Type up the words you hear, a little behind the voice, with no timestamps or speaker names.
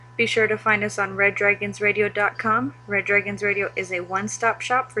Be sure to find us on reddragonsradio.com. Red Dragons Radio is a one-stop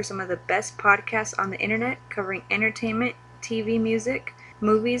shop for some of the best podcasts on the internet, covering entertainment, TV, music,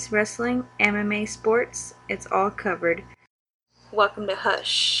 movies, wrestling, MMA, sports. It's all covered. Welcome to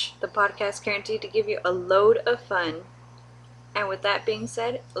Hush, the podcast guaranteed to give you a load of fun. And with that being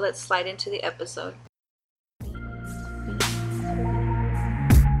said, let's slide into the episode.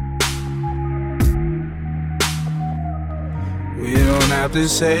 We don't have to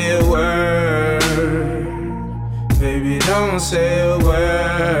say a word, baby, don't say a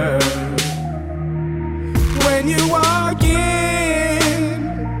word. When you walk in,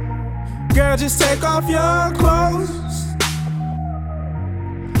 girl, just take off your clothes,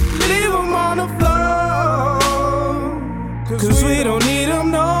 leave them on the floor, cause we don't need them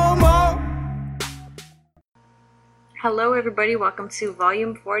no more. Hello everybody, welcome to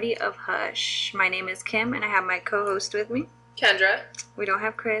Volume 40 of Hush. My name is Kim and I have my co-host with me, Kendra. We don't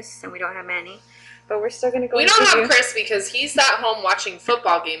have Chris and we don't have Manny, but we're still going to go. We don't have Chris because he's at home watching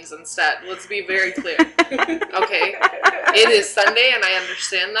football games instead. Let's be very clear. Okay? It is Sunday and I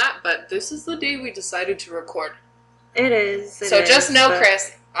understand that, but this is the day we decided to record. It is. So just know,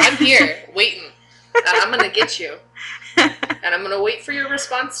 Chris, I'm here waiting and I'm going to get you. And I'm going to wait for your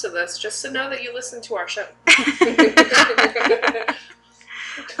response to this just to know that you listen to our show.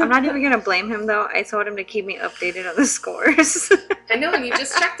 I'm not even going to blame him, though. I told him to keep me updated on the scores. I know, and you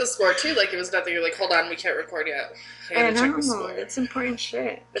just checked the score, too. Like, it was nothing. You're like, hold on, we can't record yet. I know. It's important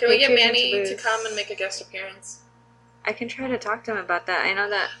shit. Can we get Manny to come and make a guest appearance? I can try to talk to him about that. I know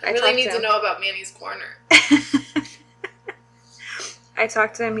that I really need to know about Manny's corner. I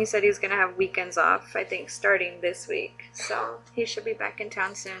talked to him. He said he's going to have weekends off, I think, starting this week. So he should be back in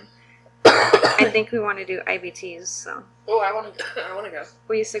town soon. I think we want to do IBTs, so. Oh, I want to go.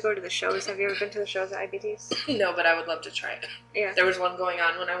 We used to go to the shows. Have you ever been to the shows at IBTs? No, but I would love to try it. Yeah. There was one going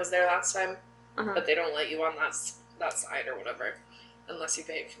on when I was there last time, uh-huh. But they don't let you on that side or whatever, unless you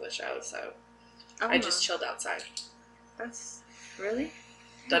pay for the show, so I just chilled outside. That's... Really?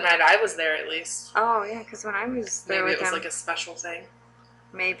 The night I was there, at least. Oh, yeah, because when I was there maybe with it was him, like a special thing.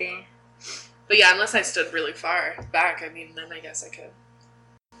 Maybe. But yeah, unless I stood really far back, I mean, then I guess I could.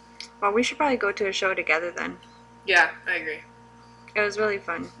 Well, we should probably go to a show together then. Yeah, I agree. It was really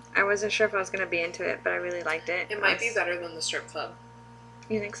fun. I wasn't sure if I was going to be into it, but I really liked it. It might be better than the strip club.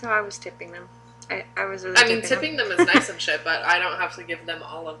 You think so? I was tipping them. I was really tipping them is nice and shit, but I don't have to give them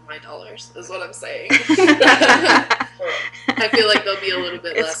all of my dollars, is what I'm saying. I feel like they'll be a little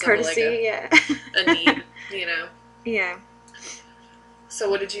bit less courtesy, of like a need, you know? Yeah. So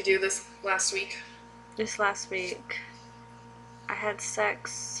what did you do this last week? This last week, I had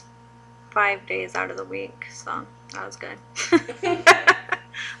sex 5 days out of the week, so that was good.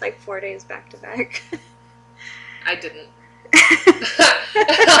 Like 4 days back to back. I didn't. But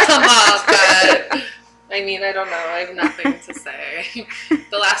I mean, I don't know. I have nothing to say.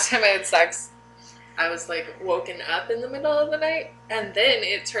 The last time I had sex, I was like woken up in the middle of the night, and then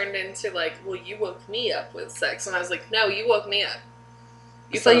it turned into like, well, you woke me up with sex, and I was like, no, you woke me up.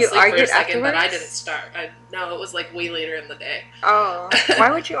 You so fell you asleep argued for a second, afterwards? but I didn't start. No, it was like way later in the day. Oh, why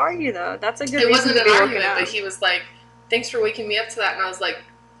would you argue though? That's a good it reason wasn't to an be argument, woken up. but he was like, thanks for waking me up to that, and I was like,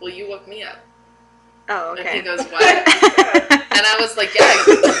 well, you woke me up. Oh, okay. And he goes, what? And I was like, yeah,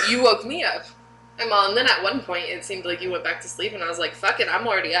 you woke me up. And then at one point, it seemed like you went back to sleep, and I was like, fuck it, I'm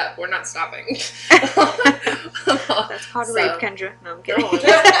already up. We're not stopping. That's called rape, Kendra. No, I'm kidding. No,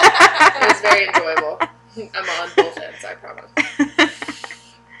 it was very enjoyable. I'm on both ends, I promise.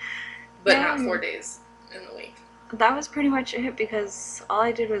 But not 4 days in the week. That was pretty much it, because all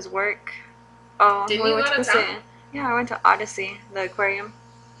I did was work. Oh, Didn't we you went go to to town? Pacific. Yeah, I went to Odyssey, the aquarium.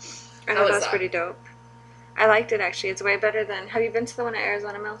 I How thought was that was that? pretty dope. I liked it, actually. It's way better than... Have you been to the one at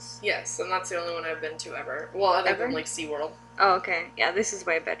Arizona Mills? Yes, and that's the only one I've been to ever. Well, other than like SeaWorld. Oh, okay. Yeah, this is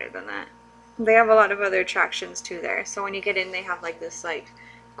way better than that. They have a lot of other attractions, too, there. So when you get in, they have, like, this, like,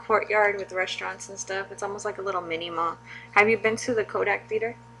 courtyard with restaurants and stuff. It's almost like a little mini mall. Have you been to the Kodak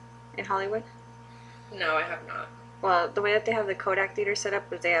Theater in Hollywood? No, I have not. Well, the way that they have the Kodak Theater set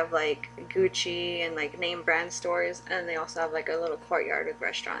up is they have, like, Gucci and, like, name brand stores, and they also have, like, a little courtyard with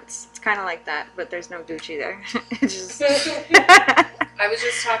restaurants. It's kind of like that, but there's no Gucci there. It's just... I was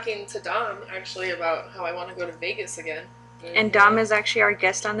just talking to Dom, actually, about how I want to go to Vegas again. And Dom is actually our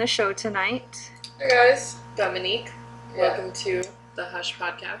guest on the show tonight. Hey guys. Dominique, welcome to the Hush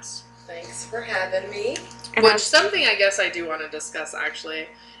Podcast. Thanks for having me. And Which, something I guess I do want to discuss, actually,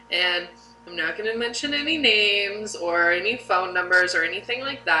 and... I'm not going to mention any names or any phone numbers or anything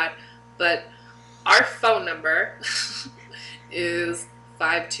like that, but our phone number is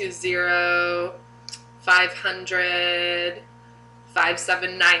 520-500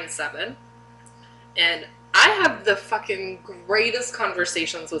 5797. And I have the fucking greatest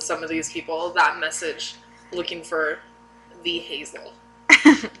conversations with some of these people that message looking for the Hazel.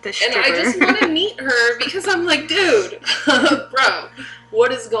 The stripper. And I just want to meet her because I'm like, dude, bro,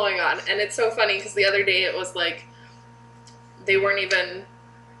 what is going on? And it's so funny because the other day it was like, they weren't even,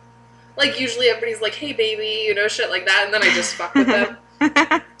 like, usually everybody's like, hey, baby, you know, shit like that. And then I just fuck with them.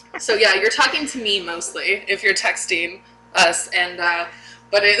 So, yeah, you're talking to me mostly if you're texting us. And,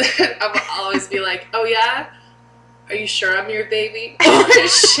 but I'll always be like, oh, yeah? Are you sure I'm your baby? Or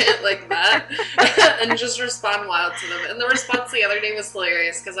shit like that. And just respond wild to them. And the response the other day was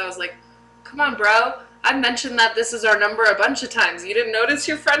hilarious because I was like, come on, bro. I mentioned that this is our number a bunch of times. You didn't notice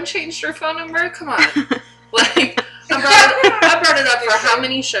your friend changed your phone number? Come on. Like, I brought it up for how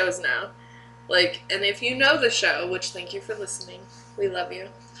many shows now? Like, and if you know the show, which thank you for listening. We love you.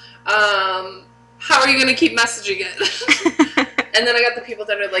 How are you going to keep messaging it? And then I got the people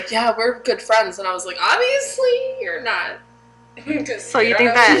that are like, yeah, we're good friends. And I was like, obviously, you're not. So you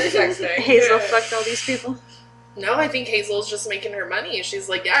think that Hazel fucked all these people? No, I think Hazel's just making her money. She's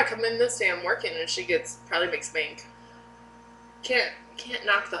like, yeah, come in this day, I'm working. And she probably makes bank. Can't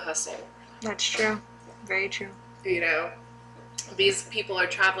knock the hustle. That's true. Very true. You know, these people are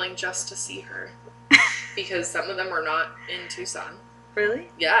traveling just to see her. Because some of them are not in Tucson. Really?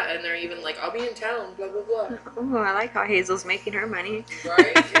 Yeah, and they're even like, I'll be in town, blah, blah, blah. Oh, I like how Hazel's making her money.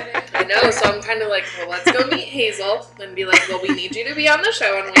 Right? I know, so I'm kind of like, well, let's go meet Hazel and be like, well, we need you to be on the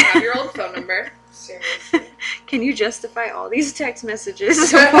show and we have your old phone number. Seriously. Can you justify all these text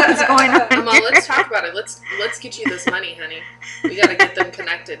messages? What's going on Come on, here? let's talk about it. Let's get you this money, honey. We gotta get them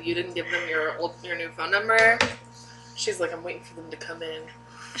connected. You didn't give them your new phone number. She's like, I'm waiting for them to come in.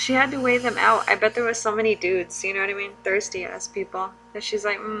 She had to weigh them out. I bet there was so many dudes, you know what I mean? Thirsty ass people. That she's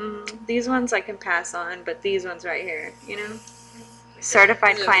like, these ones I can pass on, but these ones right here, you know?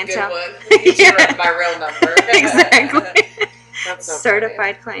 Certified This is clientele. a good one. You should write my real number. Exactly. That's so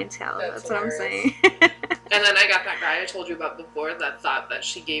Certified clientele. That's That's what I'm hilarious. saying. And then I got that guy I told you about before that thought that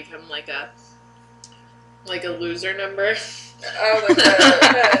she gave him like a loser number. Oh,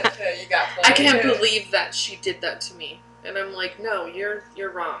 you got plenty. I can't believe that she did that to me. And I'm like, no, you're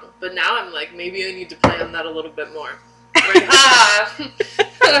wrong. But now I'm like, maybe I need to play on that a little bit more. Like,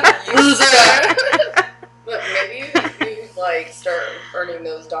 loser. But maybe you like start earning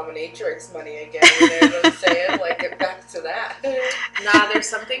those dominatrix money again. You know what I'm saying? Like get back to that. Nah, there's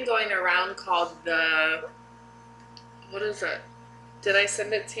something going around called what is it? Did I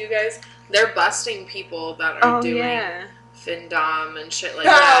send it to you guys? They're busting people that are doing Findom and shit like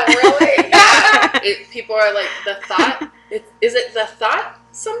that. Oh, really? People are like, the thought? Is it the thought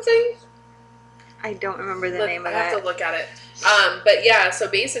something? I don't remember the name of I have that. to look at it. But yeah, so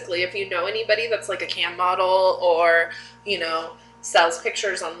basically, if you know anybody that's like a cam model or, you know, sells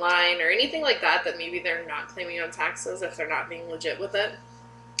pictures online or anything like that, that maybe they're not claiming on taxes if they're not being legit with it,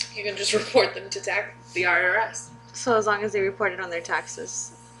 you can just report them to the IRS. So as long as they report it on their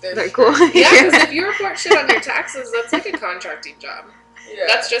taxes, They're they're cool. Yeah, because if you report shit on your taxes, that's like a contracting job. Yeah.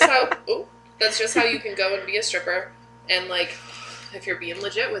 That's just how you can go and be a stripper, and like, if you're being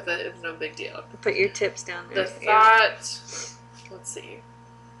legit with it, it's no big deal. Put your tips down there. The thought, let's see,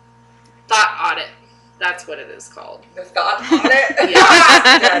 thought audit. That's what it is called. The thought audit?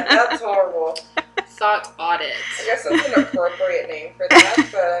 Yeah. That's horrible. Thought audit. I guess that's an appropriate name for that,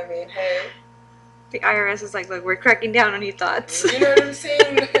 but I mean, hey. The IRS is like, look, we're cracking down on your thoughts. You know what I'm saying?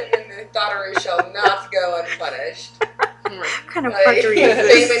 And the thottery shall not go unpunished. Right. What kind of Like, fuckery is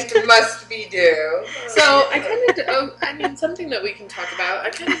this? payment must be due. So I mean, something that we can talk about. I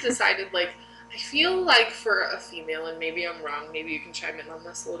kind of decided, like, I feel like for a female, and maybe I'm wrong, maybe you can chime in on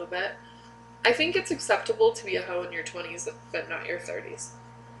this a little bit. I think it's acceptable to be a hoe in your 20s, but not your 30s.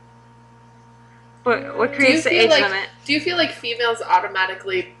 But what creates the feel age like- limit? Do you feel like females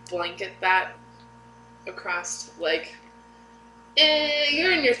automatically blanket that across, like,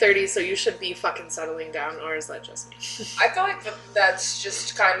 you're in your 30s, so you should be fucking settling down, or is that just me? I feel like that's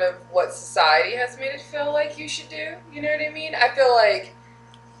just kind of what society has made it feel like you should do. You know what I mean? I feel like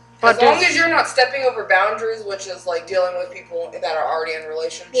But as long does- as you're not stepping over boundaries, which is like dealing with people that are already in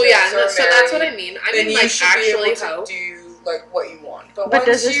relationships Well, yeah, or so married, that's what I mean. I then mean, you like, should actually be able hoe. to do like what you want. But But does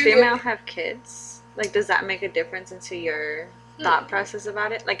once this you female have kids? Like, does that make a difference into your thought process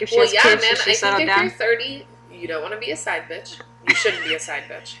about it? Like, if she Well, has yeah, kids, man, should I she settle think if down? you're 30, you don't want to be a side bitch. You shouldn't be a side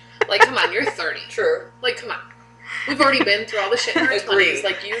bitch. Like, come on, you're 30. True. Like, come on. We've already been through all the shit in our Agreed. 20s.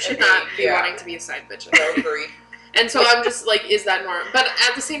 Like, you should Agreed, not be yeah. wanting to be a side bitch. No, agreed. And so I'm just like, is that normal? But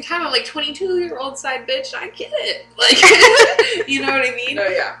at the same time, I'm like, 22-year-old side bitch, I get it. Like, you know what I mean? No,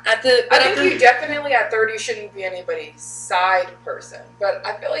 yeah. I think you definitely at 30 shouldn't be anybody's side person, but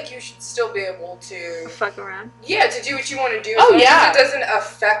I feel like you should still be able to fuck around. Yeah, to do what you want to do. Oh, yeah. It doesn't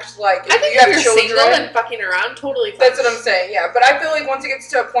affect, like, I think you have if you're children. single and fucking around, totally fine. That's what I'm saying, yeah. But I feel like once it gets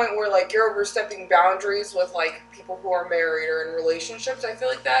to a point where, like, you're overstepping boundaries with, like, people who are married or in relationships, I feel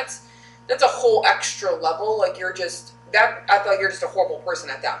like that's a whole extra level. Like, I feel like you're just a horrible person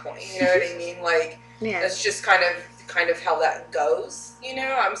at that point. You know what I mean? Like, that's just kind of how that goes, you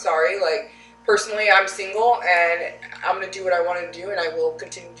know? I'm sorry, like, personally, I'm single, and I'm going to do what I want to do, and I will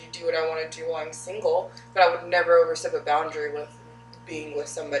continue to do what I want to do while I'm single, but I would never overstep a boundary with being with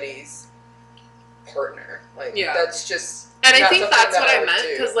somebody's partner. Like, that's just... And I think that's what I meant,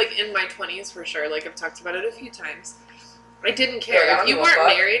 because, like, in my 20s, for sure, like, I've talked about it a few times, I didn't care. Yeah, if you weren't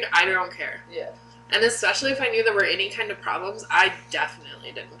married, I don't care. Yeah. And especially if I knew there were any kind of problems, I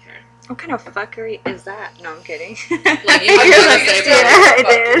definitely didn't care. What kind of fuckery is that? No, I'm kidding. Like, you were the same way. I did. You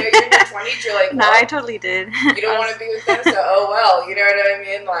know, you're in your 20s, you're like, no, I totally did. You don't want to be with them, so oh well, you know what I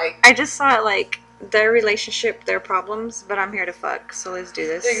mean? Like, I just saw it like their relationship, their problems, but I'm here to fuck, so let's do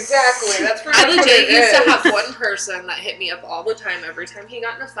this. Exactly, that's pretty much I what it legit used is. to have one person that hit me up all the time every time he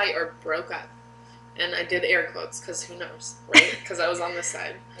got in a fight or broke up. And I did air quotes, because who knows, right? Because I was on this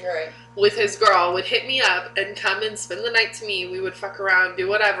side. Right. With his girl, would hit me up and come and spend the night to me. We would fuck around, do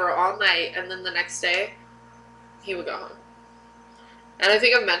whatever all night, and then the next day, he would go home. And I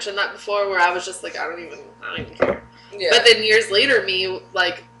think I've mentioned that before, where I was just like, I don't even care. Yeah. But then years later,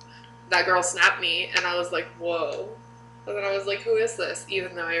 like, that girl snapped me, and I was like, whoa. And then I was like, who is this?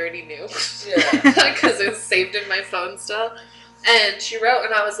 Even though I already knew. Yeah. Because it was saved in my phone still. And she wrote,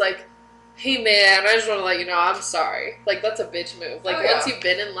 and I was like, hey man, I just want to let you know I'm sorry. Like, that's a bitch move. Like, once you've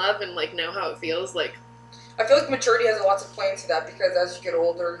been in love and, like, know how it feels, like... I feel like maturity has a lot to play into that, because as you get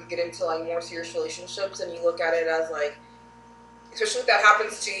older, you get into, like, more serious relationships, and you look at it as, like... Especially if that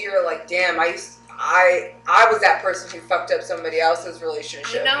happens to you, you're like, damn, I was that person who fucked up somebody else's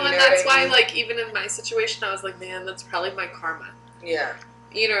relationship. I know, and that's why, like, even in my situation, I was like, man, that's probably my karma. Yeah.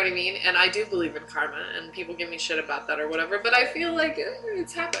 You know what I mean? And I do believe in karma, and people give me shit about that or whatever, but I feel like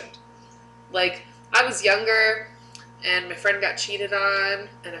it's happened. Like, I was younger, and my friend got cheated on,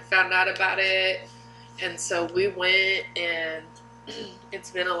 and I found out about it, and so we went, and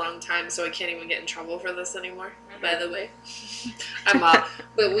it's been a long time, so I can't even get in trouble for this anymore, by the way. I'm off.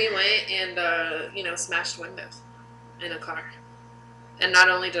 But we went and, smashed windows in a car. And not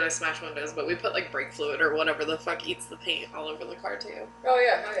only did I smash windows, but we put, like, brake fluid or whatever the fuck eats the paint all over the car, too. Oh,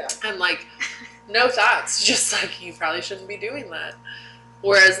 yeah, oh, yeah. And, like, no thoughts, just, like, you probably shouldn't be doing that.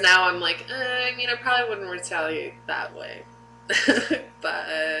 Whereas now I'm like, I probably wouldn't retaliate that way. But...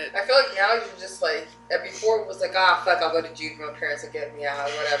 I feel like now you're just like, before it was like, fuck, I'll go to jail, my parents will get me out,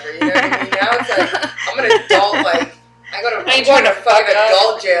 whatever, you know what I mean? Now it's like, I'm an adult, like, I'm going to fuck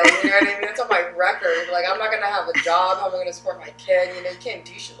adult jail, you know what I mean? It's on my record. Like, I'm not going to have a job, how am I going to support my kid, you can't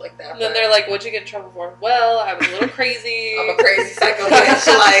do shit like that. And then they're like, what'd you get in trouble for? Well, I was a little crazy. I'm a crazy psycho bitch,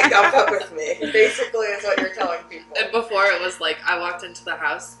 like, don't fuck with me. Basically is what you're telling people. And before it was like, I walked into the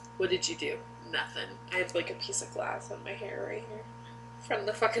house, what did you do? Nothing. I had like a piece of glass on my hair right here. From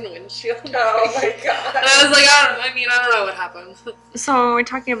the fucking windshield. Oh my god. And I was like, I don't know what happened. So when we're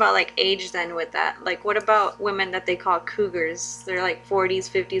talking about like age then with that, like what about women that they call cougars? They're like 40s,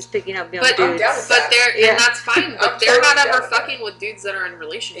 50s picking up young dudes. And that's fine, but they're not ever fucking with dudes that are in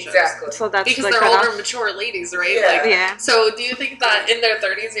relationships. Exactly. So that's because like they're older, mature ladies, right? Yeah. Like, yeah. So do you think that in their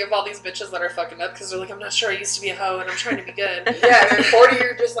 30s you have all these bitches that are fucking up because they're like, I'm not sure, I used to be a hoe and I'm trying to be good. Yeah, and then 40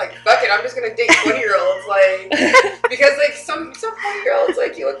 you're just like, fuck it, I'm just gonna date 20-year-olds, like, because like some 40-year-olds,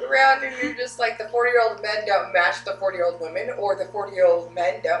 like, you look around and you're just like, the 40-year-old men don't match the 40-year-old women, or the 40-year-old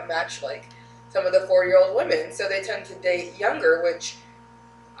men don't match like some of the 40-year-old women, so they tend to date younger, which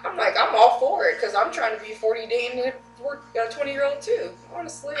I'm like, I'm all for it, because I'm trying to be 40 dating a 20-year-old too,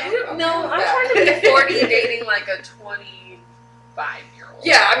 honestly. I don't know, I'm trying to be 40 dating like a 25-year-old.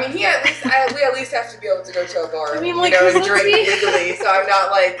 Yeah, I mean, we at least have to be able to go to a bar, I mean, like, and drink legally, so I'm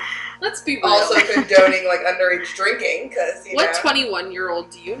not like, let's be real. Also condoning like underage drinking, because what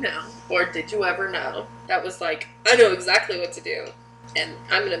 21-year-old do you know, or did you ever know, that was like, I know exactly what to do, and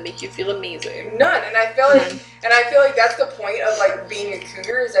I'm gonna make you feel amazing? None, and I feel like that's the point of like being a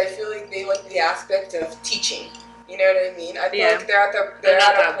cougar, is I feel like they like the aspect of teaching. You know what I mean? I feel like they're at a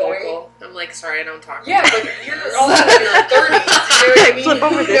point. Vocal. I'm like, sorry, I don't talk. Yeah, but you're also in your 30s. You know what I mean? Flip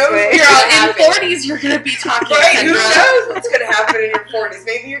over Who this knows way. what's gonna In happen? 40s, you're gonna be talking. Right? Who knows what's gonna happen in your 40s?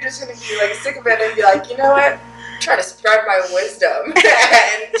 Maybe you're just gonna be like sick of it and be like, you know what? I'm trying to spread my wisdom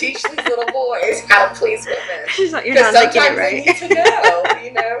and teach these little boys how to please women. She's like, you're Because not licking it sometimes they right. need to know,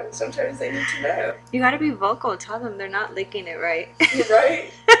 you know? Sometimes they need to know. You gotta be vocal. Tell them they're not licking it right.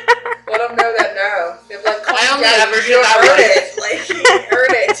 Right? Let them know that no. They're like, I only "Daddy, ever you did that heard once." it. Like,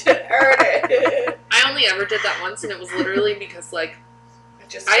 you heard it. I only ever did that once, and it was literally because, like,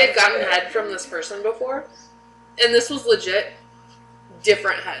 I had gotten head from this person before, and this was legit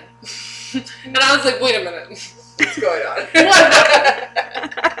different head. And I was like, wait a minute. What's going on?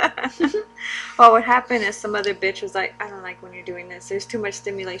 Well, what happened is some other bitch was like, I don't like when you're doing this. There's too much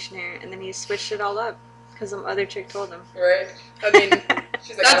stimulation here. And then he switched it all up because some other chick told him. Right? I mean,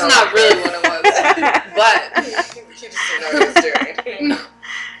 She's like, that's "I don't not like really this." what it was. But She just didn't know what he was doing.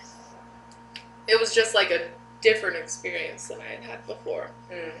 it was just like a different experience than I had had before.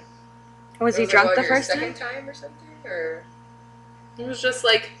 Was he drunk the your first second time? time or something? Or It was just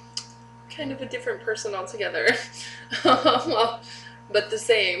like kind of a different person altogether. Well, but the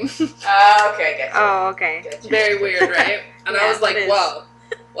same. okay, gotcha. Oh, okay. Gotcha. Very weird, right? And Yeah, I was like, it is. whoa.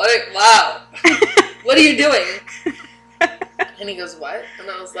 Wow. What are you doing? And he goes, what?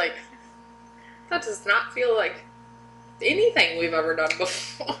 And I was like, that does not feel like anything we've ever done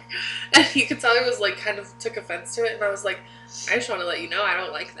before. And you could tell he was like, kind of took offense to it. And I was like, I just want to let you know I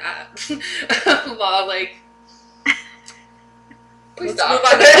don't like that. Well, like, Please let's stop. move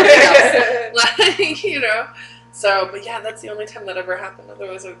on to something else. Like, you know. So, but yeah, that's the only time that ever happened.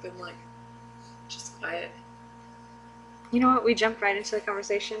 Otherwise, I've been like, just quiet. You know what? We jumped right into the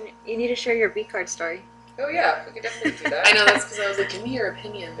conversation. You need to share your V card story. Oh yeah, we could definitely do that. I know, that's because I was like, give me your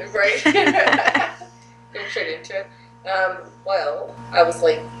opinion. Right? Go straight into it. Well, I was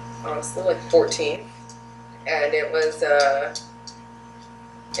like, honestly, like 14. And it was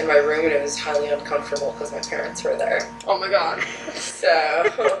in my room, and it was highly uncomfortable because my parents were there. Oh my god. So,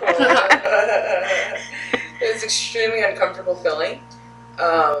 it was extremely uncomfortable feeling.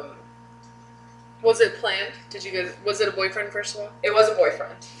 Was it planned? Did you guys, was it a boyfriend first of all? It was a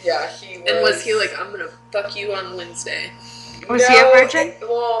boyfriend. Yeah, he was. And was he like, I'm gonna fuck you on Wednesday? Was he a virgin?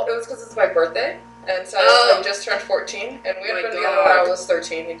 Well, it was because it's my birthday. And so Oh. I just turned 14, and we had My been together when I God. was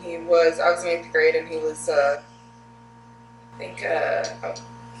 13, and I was in 8th grade, and he was, I think, I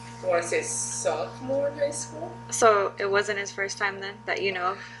want to say sophomore in high school. So it wasn't his first time then that you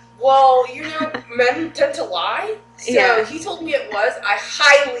know of? Well, you know, men tend to lie, so Yeah. he told me it was. I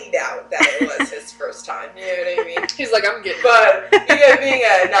highly doubt that it was his first time, you know what I mean? He's like, I'm getting But, you know, being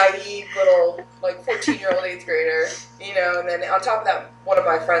a naive little, like, 14-year-old 8th grader, you know, and then on top of that, one of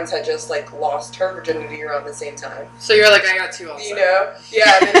my friends had just, like, lost her virginity around the same time. So you're like, I got two also. You know?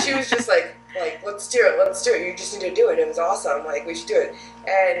 Yeah, and then she was just like, let's do it, you just need to do it, it was awesome, like, we should do it.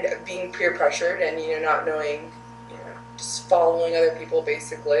 And being peer pressured and, you know, not knowing, you know, just following other people,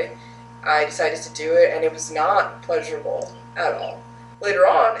 basically, I decided to do it, and it was not pleasurable at all. Later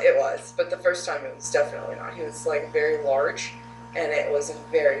on, it was, but the first time it was definitely not. He was, like, very large, and it was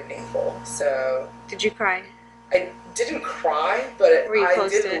very painful, so Did you cry? I didn't cry, but Were you I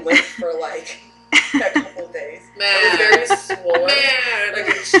close to did it? limp for, like, a couple days. Man. I was very swollen. Man. Like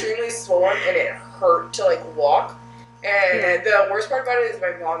extremely swollen, and it hurt to like walk. And Yeah. the worst part about it is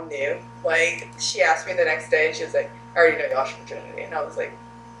my mom knew. Like, she asked me the next day, and she was like, "I already know you lost your virginity," and I was like,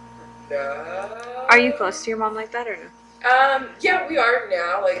 "No." Are you close to your mom like that or no? Yeah, we are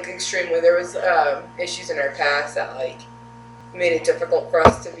now. Like extremely. There was issues in our past that like made it difficult for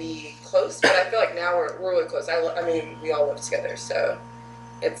us to be close, but I feel like now we're really close. I mean, we all live together, so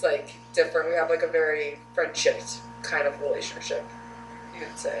it's like different. We have like a very friendship kind of relationship, you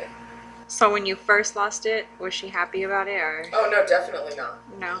would say. So when you first lost it, was she happy about it or Oh no, definitely not.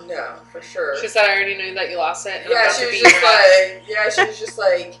 no? No, for sure. She said, I already knew that you lost it. And I'm Yeah, about she to was beat just your ass. like, she was just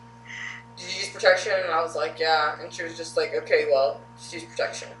like, did you use protection? And I was like, yeah. And she was just like, okay, well, just use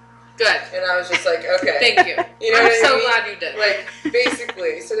protection. Good. And I was just like, okay. Thank you. You know I'm what I so mean? glad you did. Like,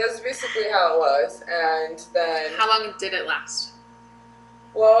 basically. So that's basically how it was. And then, How long did it last?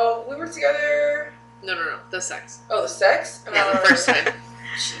 well, we were together. No. The sex. Oh, the sex? Yeah, the first time.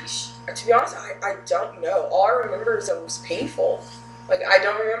 Sheesh. To be honest, I don't know. All I remember is that it was painful. Like, I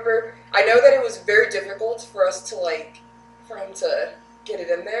don't remember. I know that it was very difficult for us to, like, for him to get it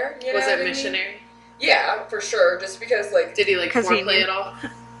in there. You know Was what it I mean? missionary? Yeah, for sure. Just because, like, Did he like 'Cause he foreplay knew. at all?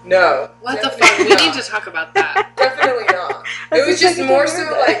 no. What the Definitely fuck? We not. need to talk about that. Definitely not. That's It was the just second more time I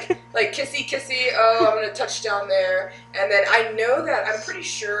so heard like kissy, oh, I'm gonna touch down there. And then I know that, I'm pretty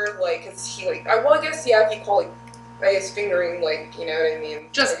sure, like, cause he, like, well, I guess, yeah, if you call, like, I guess fingering, like, you know what I mean?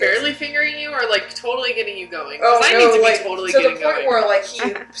 Just I guess. barely fingering you, or like totally getting you going? Oh, Because I no, need to like, be totally to the getting point going. where, like, he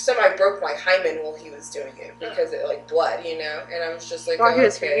semi broke my hymen while he was doing it because it, like, bled, you know? And I was just like, While oh, he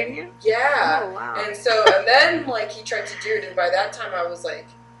was okay. fingering you? Yeah. Oh wow. And so, and then, like, he tried to do it, and by that time I was, like,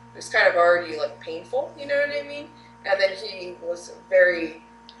 was kind of already like painful, you know what I mean? And then he was very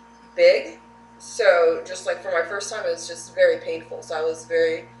big, so just like for my first time, it was just very painful. So I was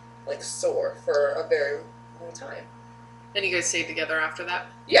very like sore for a very long time. And you guys stayed together after that?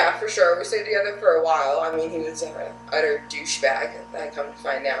 Yeah, for sure. We stayed together for a while. I mean, he was an utter douchebag, I come to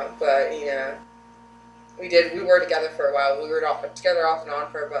find out. But, you know, we were together for a while. We were together off and on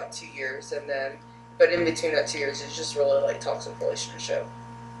for about 2 years. And then, but in between that 2 years, it's just really, like, toxic relationship.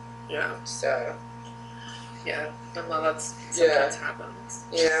 Yeah. So. Yeah. Well, that's sometimes happens.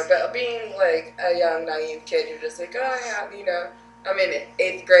 Yeah, but being, like, a young, naive kid, you're just like, oh, yeah, you know. I'm in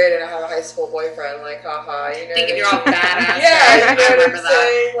 8th grade and I have a high school boyfriend, like, haha, you know. Thinking you're all badass. Yeah, you know I what remember I'm that.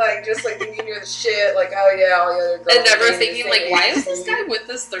 saying? Like, just like thinking you're the shit, like, oh yeah, all the other girls. And never are thinking, the like, same why age is this as me. guy with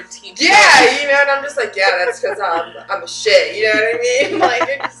this 13? Yeah, you know, and I'm just like, yeah, that's because I'm a shit, you know what I mean? Like,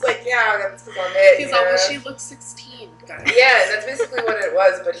 you're just like, yeah, that's because I'm it, He's you know? like, she looks 16, guys. Yeah, and that's basically what it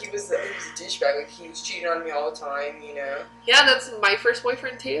was, but he was a douchebag, like, he was cheating on me all the time, you know? Yeah, that's my first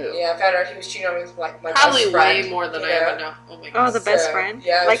boyfriend, too. Yeah, I found out he was cheating on me with, like, my Probably best friend. way more than you I know? ever know. Oh, my God. Oh, the best friend?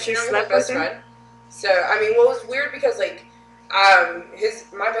 Yeah, Like he he was slept my best with her? friend. So, I mean, what was weird because, like,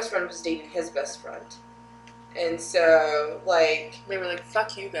 my best friend was dating his best friend. And so, like... They were like,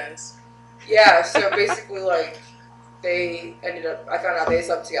 fuck you guys. Yeah, so basically, like, they ended up... I found out they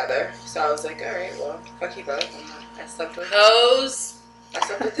slept together. So I was like, alright, well, fuck you both. And I slept with... Hoes. I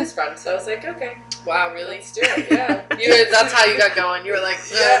slept with his friend, so I was like, okay. Wow, really? Let's do it, yeah. That's how you got going. You were like,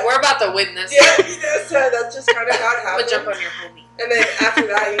 Yeah. we're about to win this. Yeah, you know, so that's just kind of how it I'm gonna happened. jump on your homie. And then after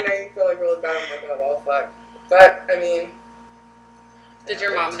that, you know, you feel like really bad. I'm like, oh, well, fuck. But, I mean... Did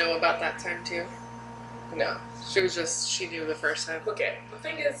your mom know about that time, too? No. She knew the first time. Okay, the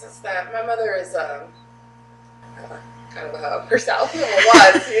thing is that my mother is, kind of a hoe herself.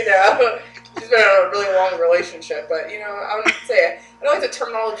 Well, was, you know. She's been in a really long relationship, but, you know, I wouldn't say, I don't like the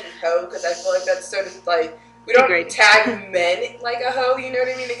terminology hoe, because I feel like that's sort of, like, we don't Agreed. tag men like a hoe, you know what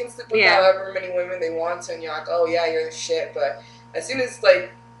I mean? They can sleep with Yeah. however many women they want to, and you're like, oh, yeah, you're the shit, but as soon as,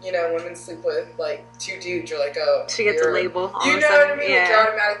 like, you know, women sleep with, like, 2 dudes, you're like, oh. She gets a you're- label all You of know a what sudden. I mean? Like, Yeah. you're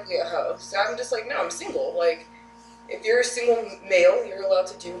automatically a hoe. So I'm just like, no, I'm single. Like, if you're a single male, you're allowed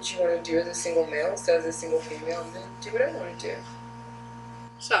to do what you want to do as a single male. So as a single female, I'm going to do what I want to do.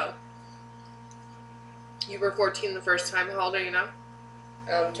 So, you were 14 the first time. How old are you now?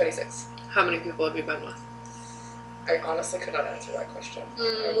 26. How many people have you been with? I honestly could not answer that question. I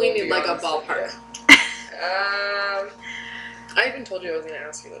We will need be like a honest with ballpark. you. I even told you I was going to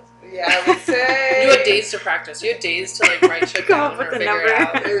ask you this. Yeah, I would say... You had days to practice. You had days to like write shit Come down up with or the figure it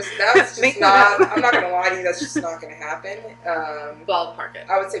number. out. That's Make just that not... up. I'm not going to lie to you, that's just not going to happen. Ballpark it.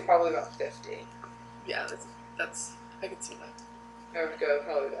 I would say probably about 50. Yeah, that's I could see that. I would go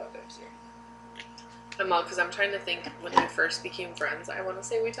probably about 50. I'm all because I'm trying to think when we first became friends. I want to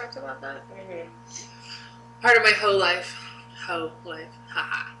say we talked about that. Mm-hmm. Part of my whole life. Haha.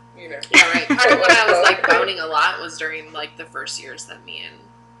 You know. Yeah, right. Part of when I was like boning a lot was during like the first years that me and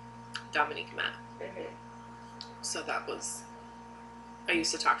Dominique met. Mm-hmm. So that was. I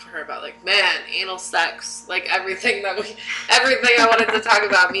used to talk to her about like, man, anal sex, like everything I wanted to talk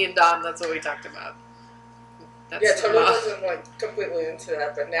about. Me and Dom, that's what we talked about. That's Yeah, totally enough. wasn't like completely into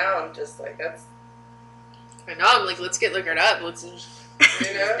that, but now I'm just like, that's, I know. I'm like, let's get liquored up. Let's just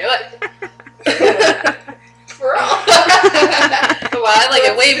you know, do it. for all. Well, I like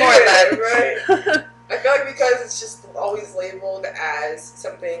it way more than right? I feel like because it's just always labeled as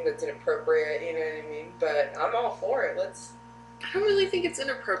something that's inappropriate, you know what I mean? But I'm all for it. I don't really think it's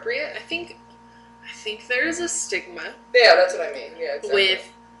inappropriate. I think there is a stigma Yeah, that's what I mean. Yeah, exactly.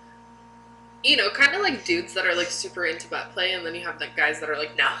 with, you know, kind of like dudes that are like super into butt play, and then you have the guys that are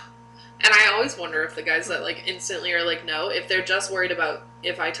like, no. And I always wonder if the guys that like instantly are like, no, if they're just worried about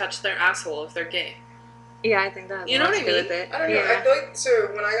if I touch their asshole, if they're gay. Yeah, I think that You know has what I to do mean? with it. I don't know. Yeah. I feel like, so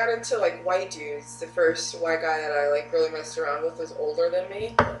when I got into like white dudes, the first white guy that I like really messed around with was older than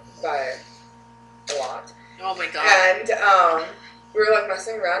me by a lot. Oh my god. And we were like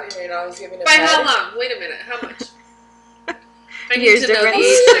messing around and I was giving him By head. how long? Wait a minute. How much? I need Years to know the difference?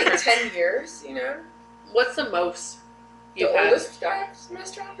 age Probably like difference. 10 years, you know? What's the most you've The had? oldest guy I've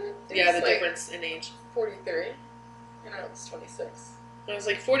messed around with? Yeah, the is, like, difference in age. 43. And I was 26. I was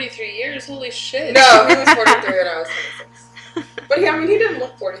like 43 years. Holy shit. No, he was 43 and I was 26. But I mean, he didn't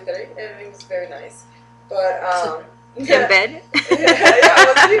look 43 and he was very nice. But, In yeah. bed? Yeah,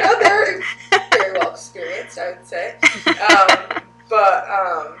 well, you know, they're very well experienced, I would say.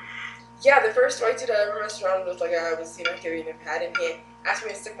 Yeah, the first white dude I ever messed around with, like, I was, you know, giving him head, and he asked me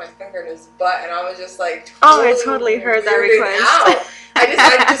to stick my finger in his butt, and I was just like, Oh, I totally heard that weirded request. out. I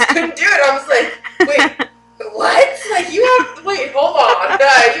just couldn't do it. I was like, wait, what? Like, wait, hold on. You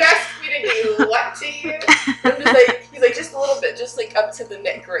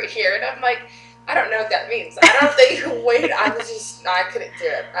right here. And I'm like, I don't know what that means. I don't think, I couldn't do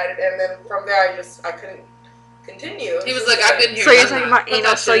it. And then from there, I couldn't continue. He was like, I've been here. So you're talking about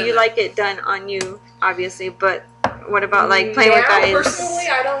anal, so you like it done on you, obviously, but what about like playing with guys? Personally,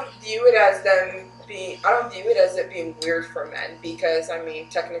 I don't view it as it being weird for men, because I mean,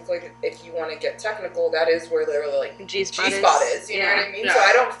 technically, if you want to get technical, that is where their like G-spot is. You know what I mean? Yeah. So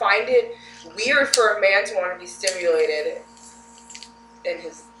I don't find it weird for a man to want to be stimulated in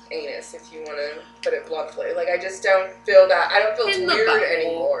his anus, if you want to put it bluntly. Like, I just don't feel that. I don't feel it's weird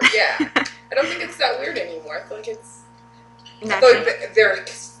anymore. Yeah, I don't think it's that weird anymore. I feel like it's. I feel like they're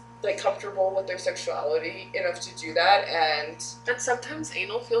like comfortable with their sexuality enough to do that, and sometimes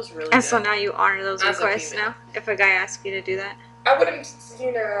anal feels really. And good. so now you honor those requests now. If a guy asks you to do that, I wouldn't.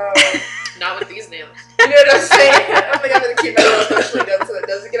 Not with these nails. You know what I'm saying? I think I'm gonna keep my nails officially done so it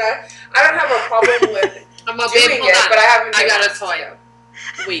doesn't get out. I don't have a problem with doing it, but I haven't. I got a toy.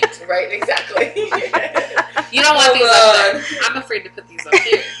 Wait. Right, exactly. You don't want these up there. I'm afraid to put these up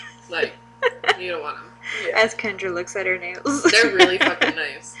here. Like, you don't want them. Yeah. As Kendra looks at her nails. They're really fucking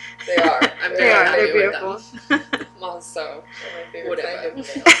nice. They are. They're beautiful. Well, so, whatever.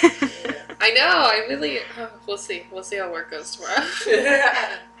 I know, I really, we'll see. We'll see how work goes tomorrow.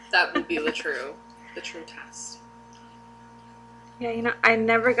 That would be the true test. Yeah, I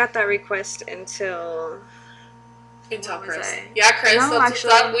never got that request until Chris. Yeah, Chris, no, that's what's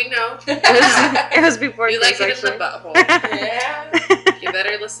up, we know. It was before you Chris, like it actually. in the butthole. Yeah. You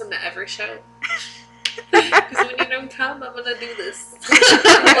better listen to every show. Because when you don't come, I'm going to do this.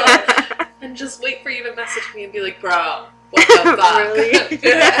 And just wait for you to message me and be like, bro, what the fuck? Really?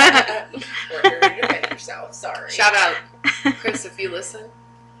 We're here to defend yourself, sorry. Shout out. Chris, if you listen,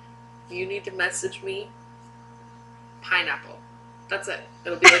 you need to message me pineapple. That's it.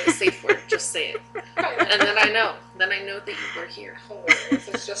 It'll be like a safe word. Just say it. And then I know. Then I know that you were here. Hilarious.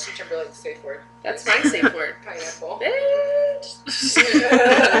 It's Justin Timberlake's safe word. That's my safe word. Pineapple. Bitch.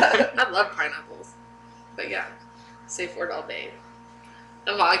 I love pineapples. But yeah, safe word all day.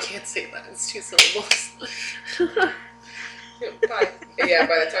 Oh, well, I can't say that. It's 2 syllables. Pie. Yeah,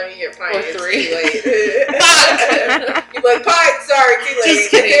 by the time you get pie, Or it's 3. too late. You're like, pie, sorry, too late.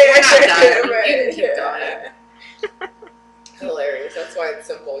 Just kidding. We're not done. You can keep going. Hilarious. That's why it's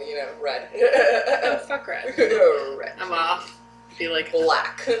simple, red. Oh, fuck red. Red. I'm off. Be like,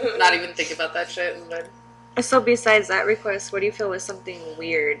 black. Not even think about that shit. And then... So besides that request, what do you feel was something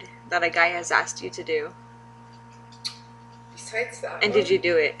weird that a guy has asked you to do? Besides that. And did you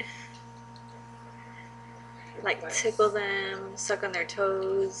do it? Like tickle them, suck on their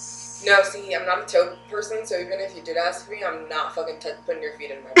toes? No, see, I'm not a toe person, so even if you did ask me, I'm not fucking putting your feet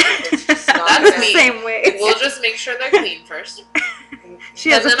in my mouth. It's just not That's the me. same way. We'll just make sure they're clean first.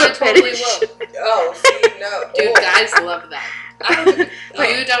 She has and a then I foot totally fetish. will. Oh, see, no. Dude, guys love that.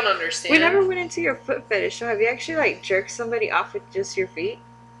 You don't understand. We never went into your foot fetish, so have you actually like jerked somebody off with just your feet?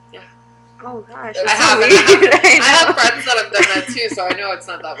 Yeah. Oh gosh, I that's so haven't. weird. I have friends that have done that too, so I know it's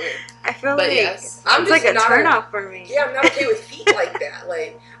not that weird. I feel But like yes. I'm it's like a just turn not off for me. Yeah, I'm not okay with feet like that.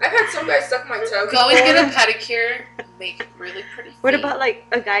 Like, I've had some guys suck my toe. Go and before. get a pedicure and make really pretty feet. What about like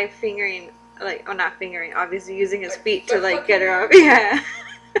a guy fingering, like, oh, not fingering, obviously using his Like, feet to foot like get her fucking? up? Yeah.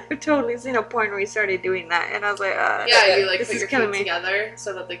 I've totally seen a porn where he started doing that, and I was like, Yeah, you like this put is your killing feet me. together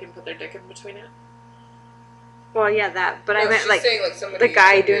so that they can put their dick in between it. Well, yeah, that, but No, I meant she's like saying, like somebody the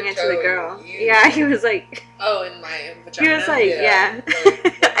guy took your doing it to toe the and girl. you- Yeah, he was like, Oh, in my vagina. he was like, yeah.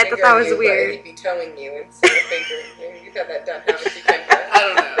 like, I thought that was fingering you, weird. But he'd be towing you instead of fingering you. You've had that done, haven't you, Kendra? I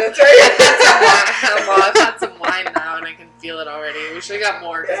don't know. That's right. I've had some wine now and I can feel it already. We should have got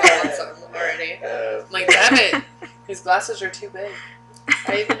more because I want some already. I'm like, damn it. These glasses are too big.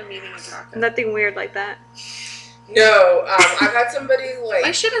 I even a meeting in taco. nothing weird like that. No, I've had somebody like.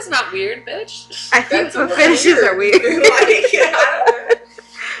 My shit is not weird, bitch. I think That's foot a fetishes weird. are weird.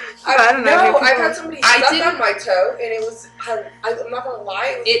 I don't know. maybe I've people- had somebody I suck didn't- on my toe, and it was. I'm not gonna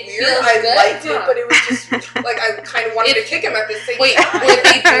lie, it was It weird. feels I good, liked it, huh? but it was just like I kind of wanted to kick him at the same Wait, time. were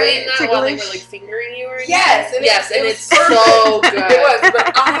they doing that while they were Ticklish. like fingering you or anything? Yes, and yes, it and was it's perfect. so good. It was,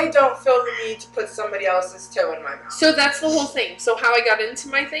 but I don't feel the need to put somebody else's toe in my mouth. So that's the whole thing. So how I got into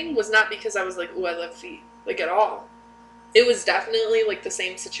my thing was not because I was like, ooh, I love feet, like at all. It was definitely like the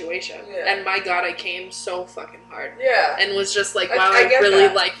same situation. Yeah. And my God, I came so fucking hard. Yeah. And was just like, I wow, I get really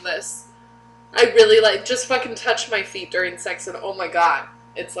that. like this. I really like, just fucking touch my feet during sex and oh my God.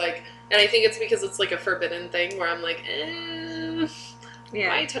 It's like, and I think it's because it's like a forbidden thing where I'm like, why are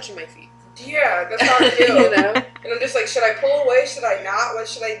Yeah. you touching my feet? Yeah, that's how I feel. You know? And I'm just like, should I pull away? Should I not? What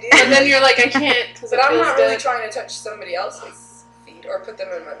should I do? And then you're like, I can't because But it I'm feels not good. really trying to touch somebody else's feet or put them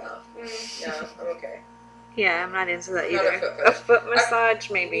in my mouth. Yeah, I'm okay. Yeah, I'm not into that Not either. a foot A fetish. foot massage,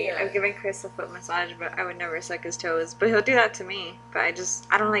 maybe. Yeah. I've given Chris a foot massage, but I would never suck his toes. But he'll do that to me. But I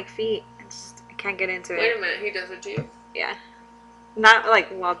don't like feet. I can't get into Wait it. a minute, he does it to you? Yeah. Not like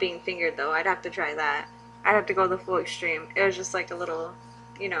while being fingered, though. I'd have to try that. I'd have to go the full extreme. It was just like a little,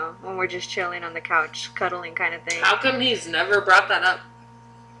 when we're just chilling on the couch, cuddling kind of thing. How come he's never brought that up?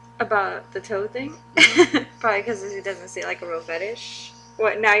 About the toe thing? Probably because he doesn't see like a real fetish.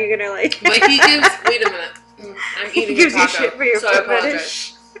 What, now you're gonna like... But he gives... Wait a minute. I'm eating He gives a you taco, shit for your so I foot apologize.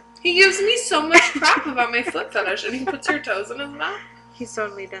 fetish? He gives me so much crap about my foot fetish, and he puts your toes in his mouth. He's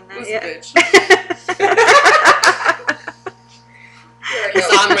totally done that, This yeah. bitch. You're He's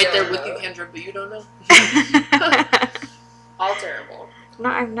like, on right there yeah. with you, Kendra, but you don't know. All terrible. No,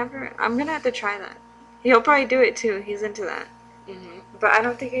 I'm gonna have to try that. He'll probably do it too. He's into that. Mm-hmm. But I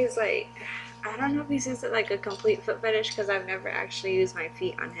don't think he's like... I don't know if he's into like a complete foot fetish because I've never actually used my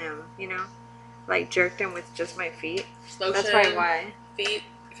feet on him, Like jerked him with just my feet. Lotion, That's probably why. feet,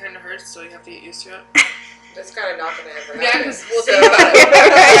 it kind of hurts, so you have to get used to it. That's kind of not going to ever Yeah, happen. 'cause we'll think about it.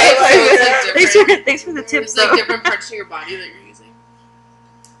 Right, so it's like Thanks for the tips, There's like though. different parts of your body that you're using.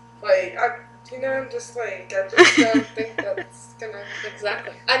 Like, I'm just like, I just don't think that's going to...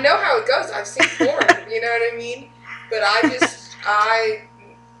 Exactly. I know how it goes. I've seen porn, you know what I mean? But I don't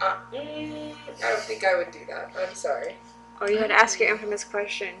think I would do that. I'm sorry. Oh, you had to ask your infamous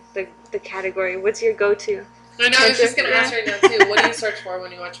question. The category. What's your go-to? I know, I was just going to ask right now, too. What do you search for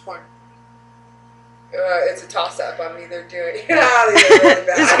when you watch porn? It's a toss-up. I'm either doing... these are really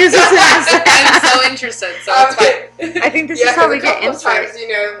bad. Just gives us an answer. I'm so interested, so it's fine. I think this Yeah, is how 'cause we a get couple of insight.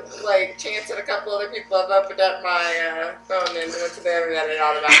 times, like Chance and a couple other people have opened up my phone and went to the internet and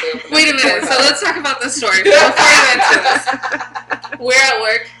automatically opened Wait a up minute, so Pornhub. let's talk about this story before we into this. We're at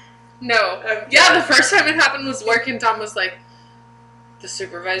work. No. Yeah, the first time it happened was work, and Tom was like, the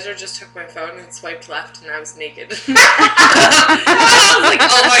supervisor just took my phone and swiped left, and I was naked. I was like,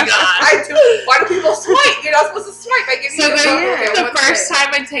 oh my god. Why do people swipe? You're not supposed to swipe. I give you So the then, phone. Okay, the what's first it?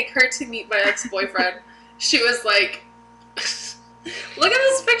 time I take her to meet my ex-boyfriend, she was like, look at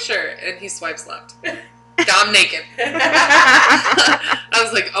this picture, and he swipes left. Now I'm naked. I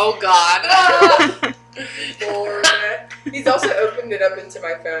was like, oh god. Lord. He's also opened it up into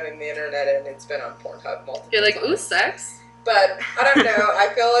my phone and the internet, and it's been on Pornhub multiple You're like, ooh, times. sex? But I don't know. I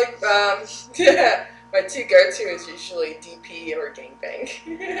feel like my two go-to is usually DP or gangbang.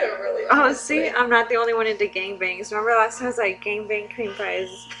 Really. Oh, honestly. see, I'm not the only one into gangbangs. Remember last time I was like, gangbang cream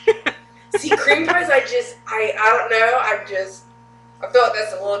pies? See, cream pies. I don't know. I feel like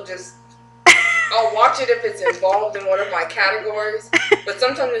that's a little just. I'll watch it if it's involved in one of my categories, but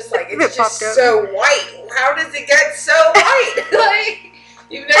sometimes it's like it's just so white. How does it get so white? Like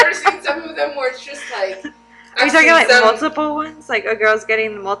you've never seen some of them where it's just like. Are you talking like multiple ones? Like a girl's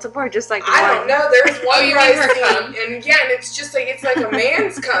getting multiple or just like one? I don't know. There's one you where mean I her seen, cum? and yeah, and it's just like it's like a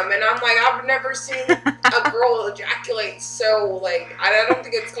man's cum, and I'm like I've never seen a girl ejaculate so like I don't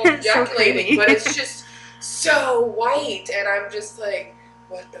think it's called It's so ejaculating, creamy. but it's just so white, and I'm just like,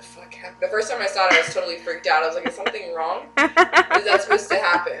 what the fuck happened? The first time I saw it, I was totally freaked out. I was like, is something wrong? Is that supposed to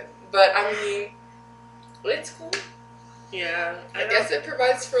happen? But I mean, it's cool. Yeah. I guess it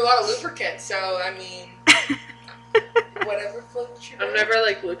provides for a lot of lubricant, so I mean. Whatever floats your boat. I've never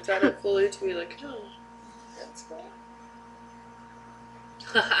like looked at it fully to be like, oh. That's cool.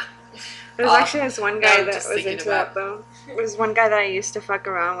 There's actually this one guy I'm that just was thinking into about- that though. There's one guy that I used to fuck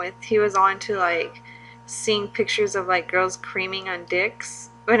around with. He was all into like seeing pictures of like girls creaming on dicks.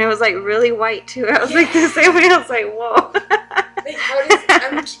 When it was like really white too. I was like the same way. I was like, whoa. Like, how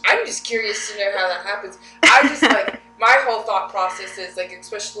does, I'm just curious to know how that happens. I just like my whole thought process is like,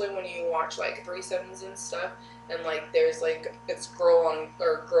 especially when you watch like threesomes and stuff, and like there's like it's girl on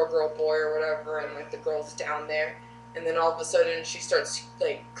or girl boy or whatever, and like the girl's down there, and then all of a sudden she starts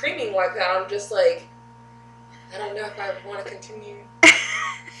like creaming like that. I'm just like, I don't know if I want to continue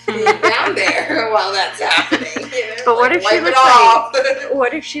being down there while that's happening. You know? But what Like, if she wipe it looks off.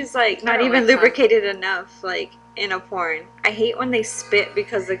 What if she's like not don't even like that. lubricated enough, like in a porn? I hate when they spit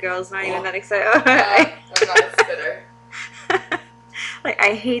because the girl's not even that excited. I'm not a spitter. Like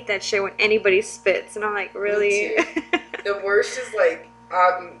I hate that shit when anybody spits, and I'm like, really? The worst is like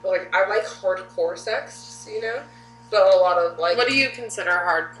I like hardcore sex, you know, but a lot of like. What do you consider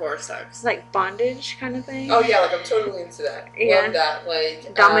hardcore It's sex? like bondage kind of thing. Oh yeah, like I'm totally into that. Yeah. Love that.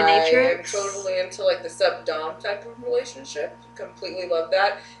 Like Dominatrix? I am totally into like the sub-dom type of relationship. Completely love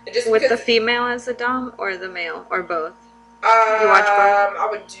that. And just With the because female as the dom or the male or both, you watch both? I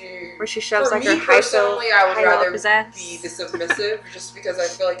would do. where she shoves For like me her high personally, I would high up rather his ass. be the submissive, just because I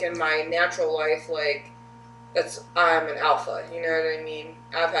feel like in my natural life, like I'm an alpha. You know what I mean?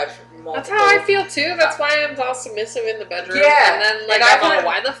 I've had multiple. That's how I feel too. That's why I'm all submissive in the bedroom. Yeah. And then, like, I'm all,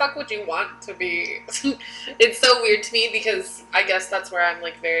 why the fuck would you want to be? It's so weird to me because I guess that's where I'm,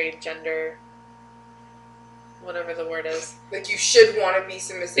 like, very gender. Whatever the word is. Like, you should want to be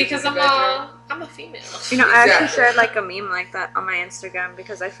submissive Because in the I'm bedroom. a female. You know, I actually Exactly. shared like a meme like that on my Instagram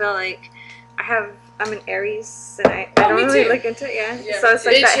because I feel like I'm an Aries and I Oh, don't me really too. look into it, yeah. Yeah, So it's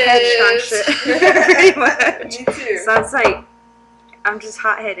me like that headstrong Bitches. shit. Pretty much. Me too. So it's like, I'm just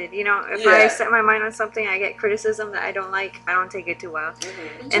hot-headed, you know. If Yeah. I set my mind on something, I get criticism that I don't like, I don't take it too well.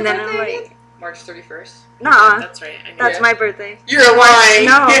 Mhm. And then I'm like, March 31st. nah, That's right. I knew that's it. my birthday. You're lying.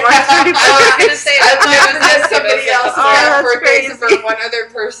 No, March 31st. I was gonna say, I thought it was just that's somebody else. Oh, Yeah, that's birthdays crazy. for one other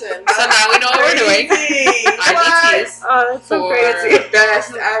person. So now we know what we're doing. Crazy. IDTs. Oh, that's so For- crazy.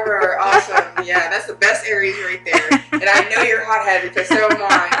 Best ever. Awesome. Yeah, that's the best Aries right there. And I know you're hot-headed because so am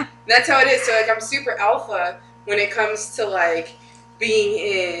I. And that's how it is. So, like, I'm super alpha when it comes to, like, being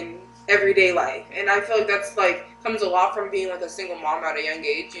in everyday life. And I feel like that's, like, comes a lot from being, like, a single mom at a young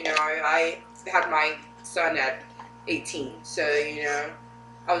age. You know, I had my son at 18. So, you know,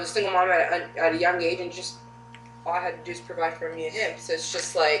 I was a single mom at a young age and just all I had to do is provide for me and him. So it's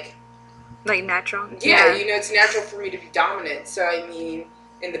just, like, Like natural. yeah, you know, it's natural for me to be dominant. So, I mean,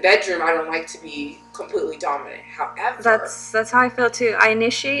 in the bedroom, I don't like to be completely dominant. However, That's how I feel too. I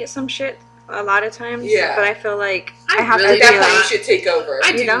initiate some shit a lot of times, Yeah. but I feel like I I have really to be definitely like, should take over. I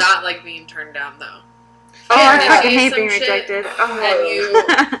You do know? not like being turned down, though. oh, Yeah, I and fucking say hate some being shit, rejected. And you...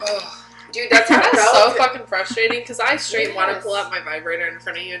 Ugh. Dude, that's how I That's felt. so fucking frustrating because I straight want to Yes. pull out my vibrator in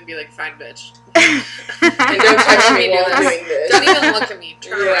front of you and be like, fine, bitch. And don't touch me while I'm Don't doing this. Don't even look at me.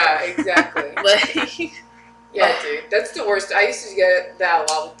 Turn Yeah, around. exactly. Like, Yeah, dude, that's the worst. I used to get that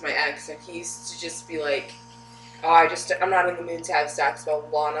a lot with my ex, and he used to just be like, "Oh, I'm not in the mood to have sex, blah blah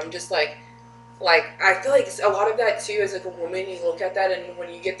blah," and I'm just like, I feel like a lot of that too. As like a woman, you look at that, and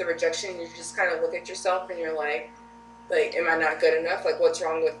when you get the rejection, you just kind of look at yourself, and you're like, am I not good enough? Like, what's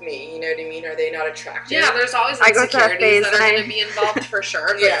wrong with me? You know what I mean? Are they not attractive? yeah, there's always I go through that insecurities phase that are and going to be involved for sure.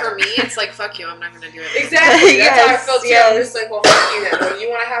 But Yeah. for me, it's like, fuck you, I'm not going to do it. Exactly. That's how I Yes, felt too. yes. I'm just like, well, fuck you then. When you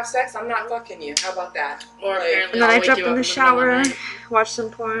want to have sex, I'm not fucking you. How about that? Or Like- apparently And then I'll I wake jump you in up the middle of shower, night. watch some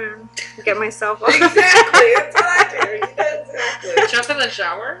porn, get myself off. Exactly. That's what I do. Exactly. Jump in the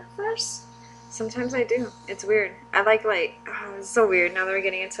shower first? Sometimes I do. It's weird. I like oh, it's so weird now that we're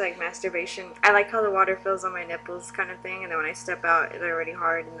getting into like masturbation. I like how the water feels on my nipples kind of thing, and then when I step out, they're already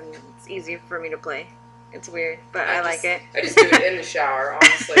hard, and then it's easier for me to play. It's weird, but I like it. I just do it in the shower,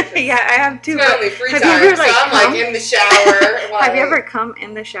 honestly. 'cause Yeah, I have too. It's my but only free have you time, ever, so like, I'm come? like in the shower. Have you like, ever come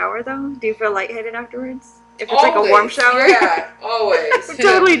in the shower though? Do you feel lightheaded afterwards? If it's like a warm always, shower? Yeah, always. I've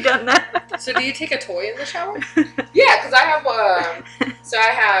totally done that. So do you take a toy in the shower? Yeah, because I have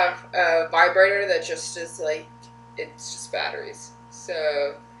I have a vibrator that just is like, it's just batteries.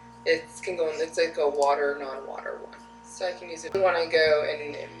 So it can go in, it's like a water, non-water one. So I can use it when I go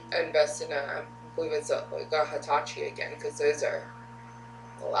and invest in I believe it's like a Hitachi again, because those are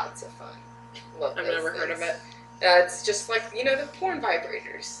lots of fun. Love I've those never heard of things. it. It's just like, you know, the porn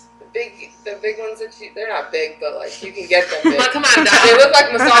vibrators. The big ones that they're not big, but like you can get them big. Well, come on, They Dad. look like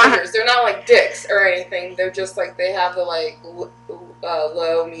massagers. They're not like dicks or anything. They're just like, they have the like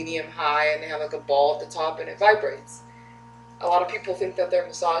low, medium, high, and they have like a ball at the top and it vibrates. A lot of people think that they're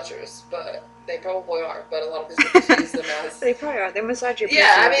massagers, but they probably are. But a lot of people just use them as. They probably are. They massage your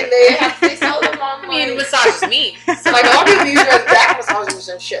Yeah, I pussy. mean they sell them on I mean, like, massage me. like a lot of people use them as back massages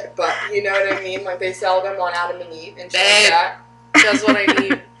and shit. But you know what I mean? Like they sell them on Adam and Eve and shit like Babe. that. That's what I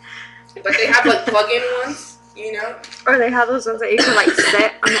need. But they have like plug-in ones, you know? Or they have those ones that you can like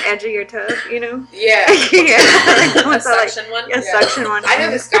set on the edge of your tub, you know? Yeah. Yeah. Like the A ones that, like, suction one? a Yeah. suction one. I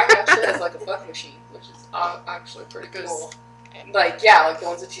know this guy actually has like a fuck machine, which is actually pretty cool. Like, yeah, like the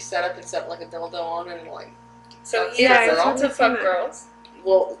ones that you set up and set like a dildo on and like, So Yeah, he has it's all really to fuck fun. girls.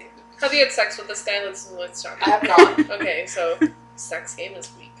 well, Have you had sex with this guy? Let's start. I have not. Okay, so sex game is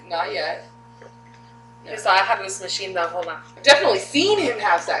weak. Not yet. Okay, so I have this machine though. Hold on. I've definitely seen him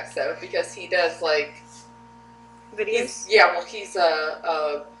have sex though, because he does like, Videos. he's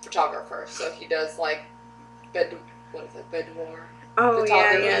a photographer, so he does like boudoir. Oh,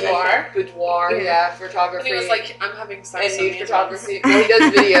 yeah, Photography. yeah. Boudoir? Boudoir, Yeah. photography. And he was like, I'm having sex and with nude you. photography. Well, he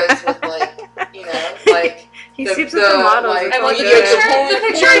does videos with like, you know, like He the- sleeps with the models. like, It's I all want the Yeah, good. picture. porn- The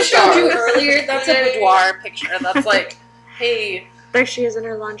picture I porn showed you stars. earlier. That's a boudoir picture. That's like, hey, There she is in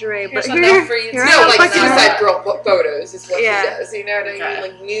her lingerie. Here's But enough for you here to I No, am like fucking suicide her. girl photos is what Yeah. he does. You know what I mean? Okay.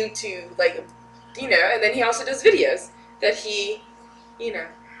 Like nude to like, you know. And then he also does videos that he, you know,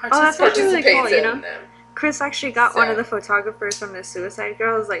 Oh, that's participates really cool, you in know? them. Chris actually got one So- of the photographers from the Suicide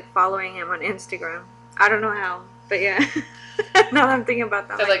Girls, like, following him on Instagram. I don't know how. But yeah. Now that I'm thinking about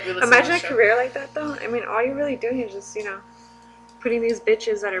that, I feel like we listen imagine to a the show. career like that though. I mean, all you're really doing is just, you know, putting these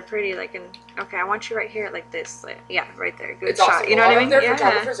bitches that are pretty, like, in, okay, I want you right here, like this, like, yeah, right there, good It's shot. awesome. You know a what lot I mean? of their Yeah.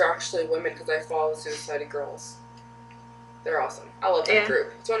 photographers are actually women because I follow Suicide Girls. They're awesome. I love that Yeah.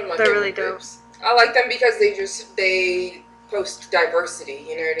 group. It's one of my They're favorite really dope. groups. I like them because they post diversity.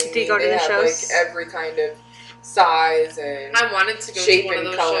 You know what I mean? Do you go to they the have shows? like every kind of size and I wanted to go shape to one of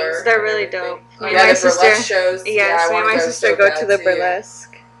and those color. shows. They're and really everything. dope. Me and Yeah, my the burlesque sister. shows. Yes, yeah, I me and want my to go sister so go bad to the too. burlesque.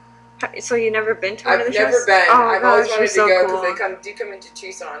 So you never been to one of I've the shows? never been. Oh I've always gosh, wanted you're to so go cool. because they come into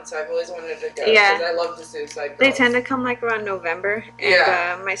Tucson, so I've always wanted to go. Yeah. Because I love the Suicide Girls. They tend to come like around November, and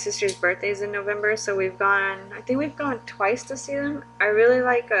Yeah. my sister's birthday is in November, so we've gone. I think we've gone twice to see them. I really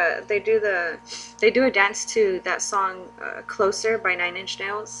like. They do a dance to that song "Closer" by 9 Inch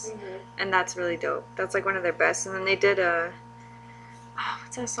Nails, Mhm. and that's really dope. That's like one of their best. And then they did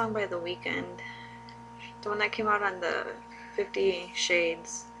what's that song by The Weeknd? The one that came out on the 50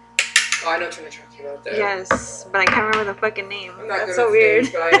 Shades. Oh, I know what you're talking about. Though. Yes, but I can't remember the fucking name. I'm not That's good so at weird. names,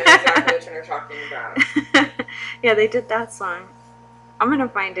 but I know exactly what you're talking about. Yeah, they did that song. I'm gonna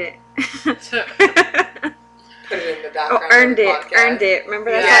find it. Put it in the Oh, background. earned of the it. podcast. Earned it. Remember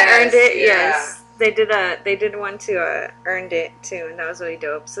that Yes, song, Earned It? yeah. Yes. They did one to Earned It too, and that was really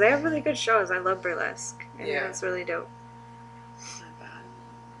dope. So they have really good shows. I love burlesque. I think Yeah. that's really dope. Not bad.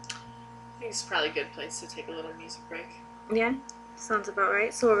 I think it's probably a good place to take a little music break. Yeah, sounds about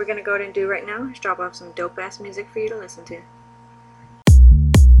right. So what we're gonna go ahead and do right now is drop off some dope ass music for you to listen to.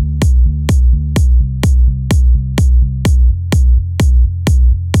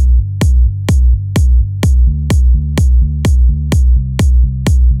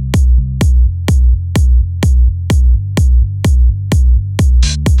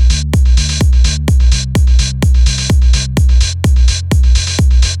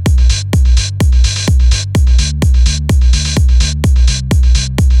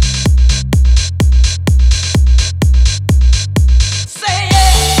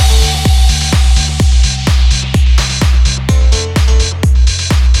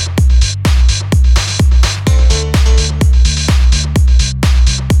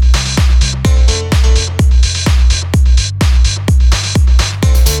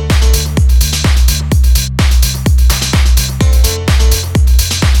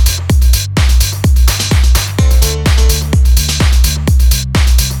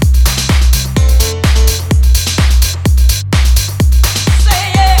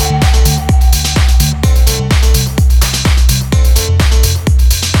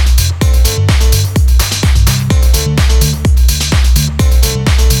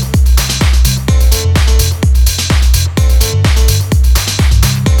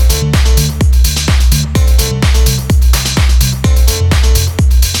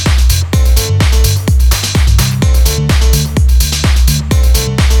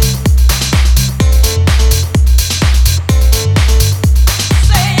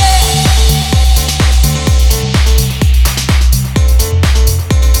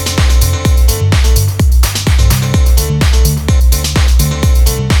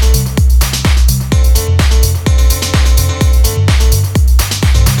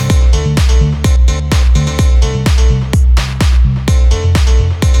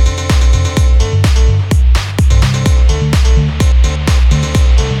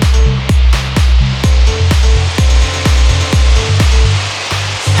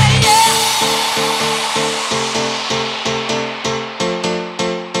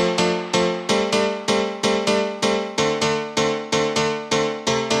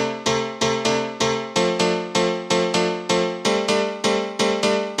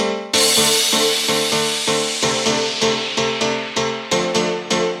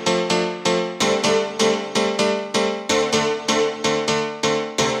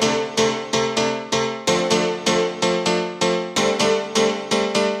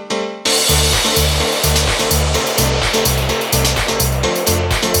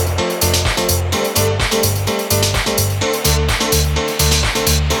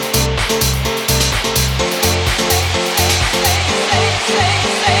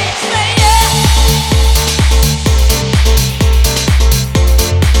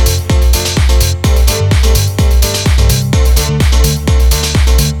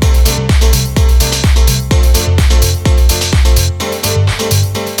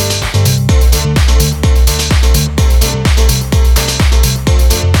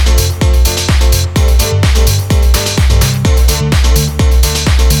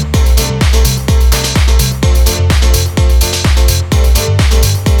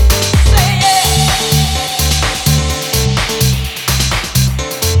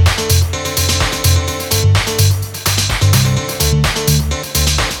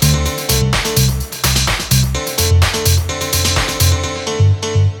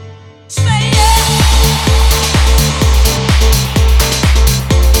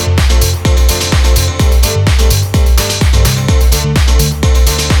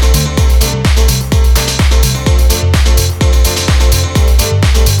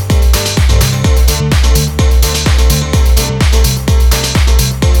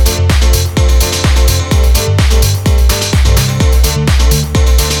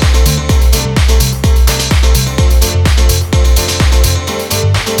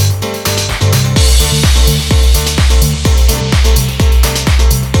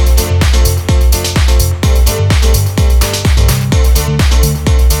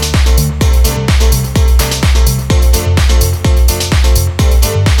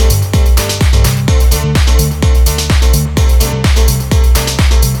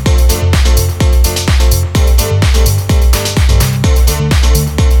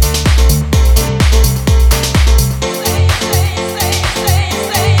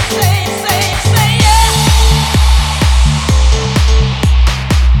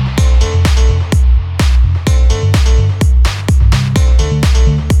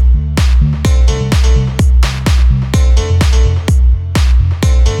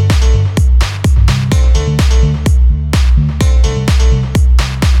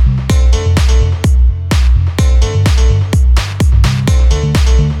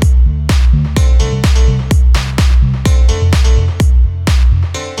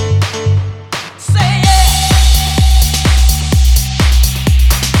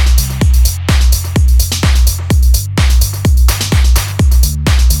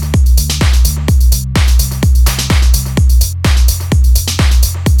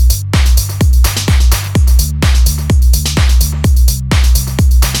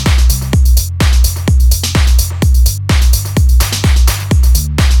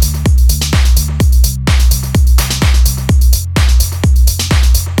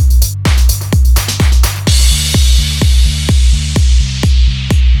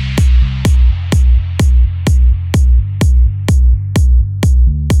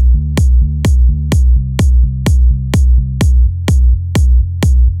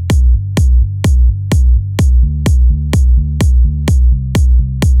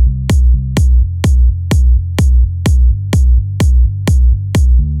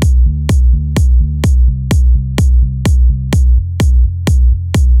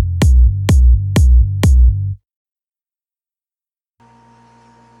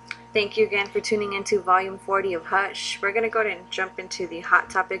 Thank you again for tuning into Volume 40 of Hush. We're going to go ahead and jump into the hot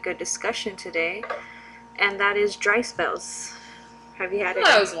topic of discussion today, and that is dry spells. Have you had it?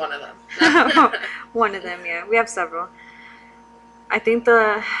 That was one of them. One of them, yeah. We have several. I think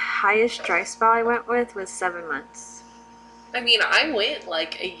the highest dry spell I went with was 7 months. I mean, I went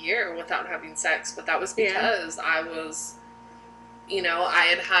like a year without having sex, but that was because I was,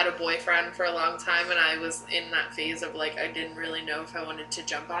 I had a boyfriend for a long time, and I was in that phase of like, I didn't really know if I wanted to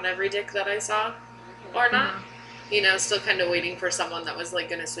jump on every dick that I saw or not. Still kind of waiting for someone that was like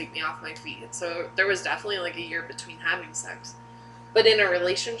going to sweep me off my feet. So there was definitely like a year between having sex. But in a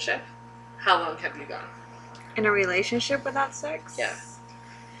relationship, how long have you gone? In a relationship without sex? Yeah.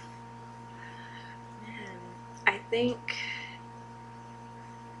 Man, I think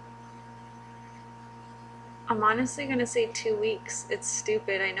I'm honestly going to say 2 weeks. It's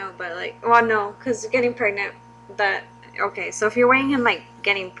stupid, I know, but no, because getting pregnant, so if you're weighing in like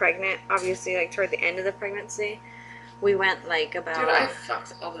getting pregnant, obviously like toward the end of the pregnancy, we went like about... Dude, I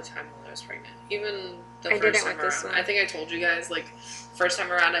fucked all the time when I was pregnant. Even the first time around. I think I told you guys, like, first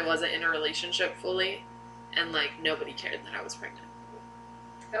time around I wasn't in a relationship fully, and like nobody cared that I was pregnant.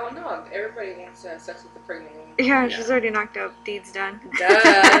 Hell no, everybody wants to have sex with the pregnant woman. Yeah, she's already knocked out. Deed's done. Duh.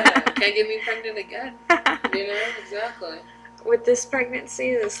 Can't get me pregnant again. Exactly. With this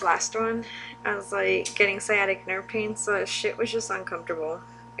pregnancy, this last one, I was like getting sciatic nerve pain, so shit was just uncomfortable.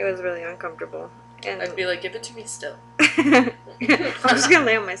 It was really uncomfortable. And I'd be like, give it to me still. I'm just gonna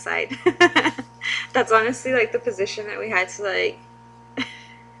lay on my side. That's honestly like the position that we had to like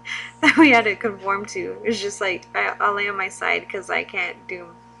that we had to conform to. It's just like I'll lay on my side because I can't do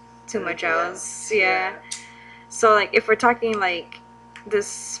too much else. Yeah. So like if we're talking like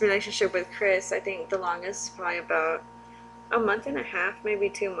this relationship with Chris, I think the longest is probably about a month and a half, maybe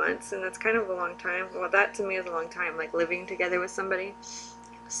 2 months, and that's kind of a long time. Well, that to me is a long time, like living together with somebody.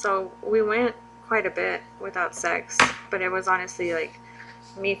 So we went quite a bit without sex, but it was honestly like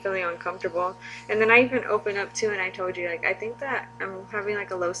me feeling uncomfortable. And then I even opened up too, and I told you like I think that I'm having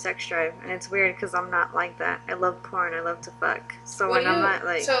like a low sex drive, and it's weird because I'm not like that. I love porn, I love to fuck. So when I'm not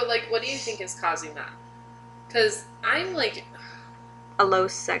like... So like what do you think is causing that? Because I'm like... A low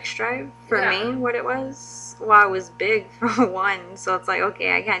sex drive for me, what it was? Well, I was big for one, so it's like,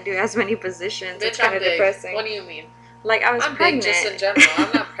 okay, I can't do as many positions. Bitch, it's kind of depressing. What do you mean? Like I was pregnant. Big just in general.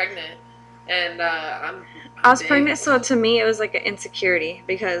 I'm not pregnant. And I was pregnant, so to me it was like an insecurity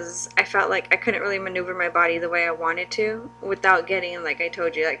because I felt like I couldn't really maneuver my body the way I wanted to without getting, like I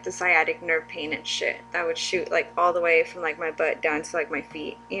told you, like the sciatic nerve pain and shit that would shoot like all the way from like my butt down to like my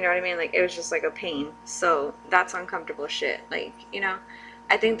feet. You know what I mean? Like it was just like a pain. So that's uncomfortable shit. Like,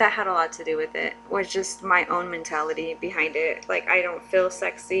 I think that had a lot to do with it. Was just my own mentality behind it. Like I don't feel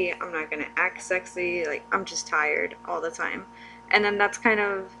sexy. I'm not gonna act sexy. Like I'm just tired all the time. And then that's kind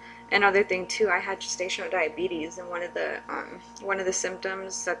of another thing too. I had gestational diabetes, and one of the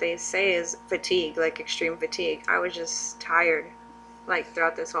symptoms that they say is fatigue, like extreme fatigue. I was just tired, like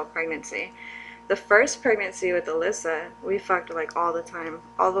throughout this whole pregnancy. The first pregnancy with Alyssa, we fucked like all the time,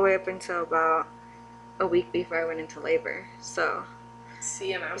 all the way up until about a week before I went into labor. So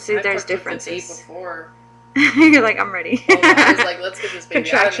see, there's differences. The day before. You're like, I'm ready. I was like, let's get this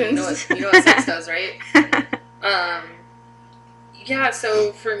baby out of me. You know what sex does, right? Yeah,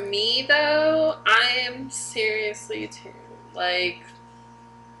 so for me, though, I am seriously too, like,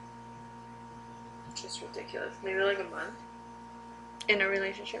 just ridiculous. Maybe like a month. In a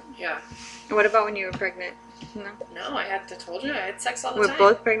relationship? Yeah. What about when you were pregnant? No, I told you, I had sex all the time. With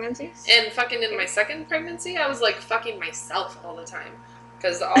both pregnancies? And fucking in my second pregnancy, I was like fucking myself all the time.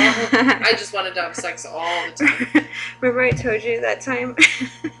 Because I just wanted to have sex all the time. Remember I told you that time?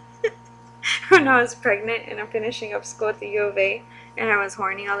 When I was pregnant and I'm finishing up school at the U of A and I was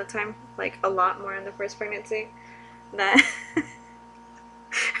horny all the time, like a lot more in the first pregnancy, that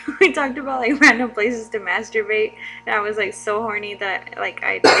we talked about like random places to masturbate, and I was like so horny that like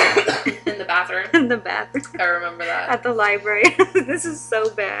I did in the bathroom. In the bathroom. I remember that. At the library. This is so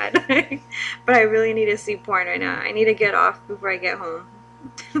bad. But I really need to see porn right now. I need to get off before I get home.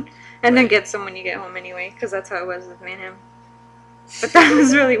 And then get some when you get home anyway, because that's how it was with me and him. But that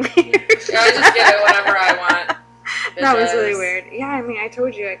was really weird. Yeah, I just get it whenever I want. That was really weird. Yeah, I mean, I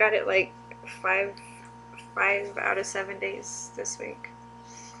told you, I got it like 5 out of 7 days this week.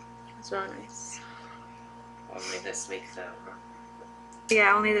 It's really nice. Only this week, though.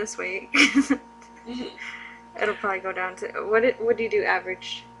 Yeah, only this week. It'll probably go down to... What do you do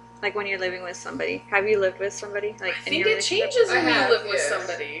average? Like when you're living with somebody? Have you lived with somebody? Like I think it changes when you live with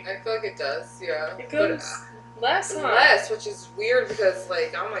somebody. I feel like it does, yeah. It goes... Less, which is weird because,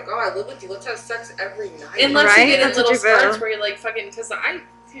 like, oh my god, I live with you. Let's have sex every night. Unless you get in little spurts where you're like, fucking, because I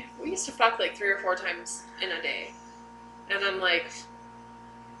we used to fuck like 3 or 4 times in a day. And I'm like,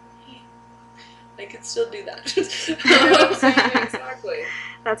 I could still do that. You know what I'm saying? Exactly.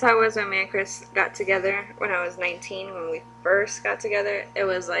 That's how it was when me and Chris got together when I was 19. When we first got together, it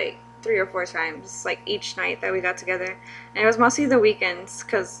was like 3 or 4 times, like each night that we got together. And it was mostly the weekends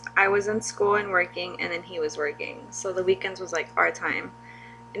because I was in school and working, and then he was working. So the weekends was like our time.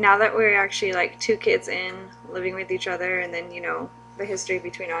 And now that we're actually like 2 kids in, living with each other, and then, you know, the history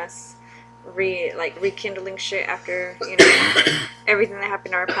between us, rekindling shit after, you know, everything that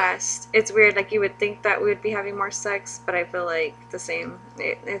happened in our past. It's weird. Like, you would think that we would be having more sex, but I feel like the same.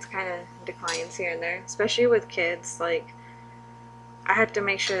 It's kind of declines here and there, especially with kids. Like, I had to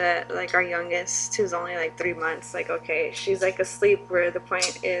make sure that, like, our youngest, who's only like 3 months, like, okay, she's like asleep, where the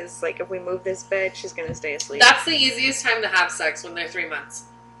point is, like, if we move this bed, she's gonna stay asleep. That's the easiest time to have sex, when they're 3 months.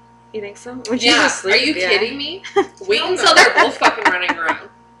 You think so? When she's Yeah. asleep, Are you yeah. kidding me? Wait until they're both fucking running around.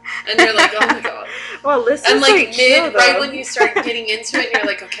 And you're like, oh my god. Well, listen, And like chill, right though. when you start getting into it, you're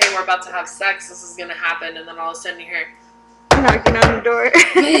like, okay, we're about to have sex, this is gonna happen, and then all of a sudden you hear, knocking on the door.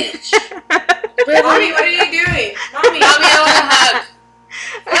 bitch. Mommy, what are you doing? Mommy, Mommy, I want to hug.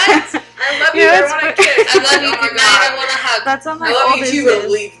 what? I love you. Yeah, I it's want fu- a kiss. I love you. Oh my Good night. I God. want to hug. That's on my I love you oldest too, but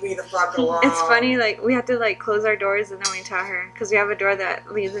is. leave me the fuck alone. It's funny, like, we have to, like, close our doors and then we tell her, because we have a door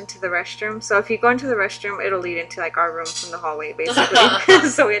that leads into the restroom. So if you go into the restroom, it'll lead into, like, our room from the hallway, basically.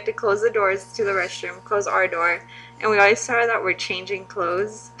 So we have to close the doors to the restroom, close our door, and we always tell her that we're changing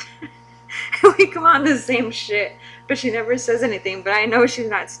clothes. We come on the same shit, but she never says anything. But I know she's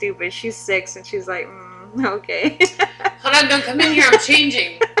not stupid. She's 6, and she's like, okay. Hold on, don't come in here. I'm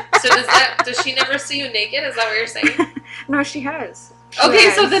changing. So does she never see you naked? Is that what you're saying? No, she has. She Okay,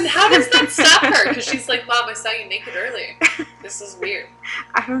 has. so then how does that stop her? Because she's like, Mom, I saw you naked earlier. This is weird.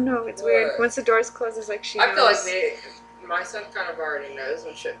 I don't know. It's What? weird. Once the doors close, it's like she knows. I feel like my son kind of already knows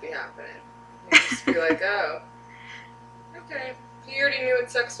when shit be happening. He'd just be like, oh, okay. He already knew what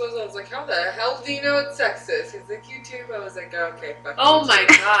sex was. I was like, how the hell do you know what sex is? He's like, YouTube. I was like, oh, okay, fuck Oh YouTube. my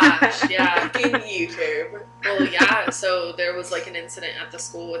gosh, yeah. Fucking YouTube. Well, yeah, so there was like an incident at the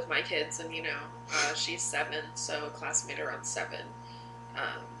school with my kids, and you know, she's 7, so a classmate around 7,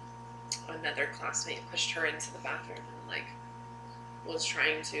 another classmate pushed her into the bathroom and like was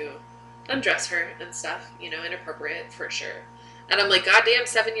trying to undress her and stuff, you know, inappropriate for sure. And I'm like, goddamn,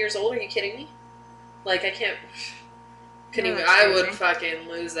 7 years old? Are you kidding me? Like, I can't. No, that's I would crazy. fucking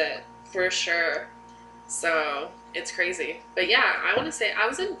lose it for sure. So it's crazy. But yeah, I want to say I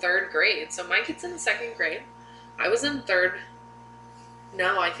was in 3rd grade. So my kid's in 2nd grade. I was in 3rd.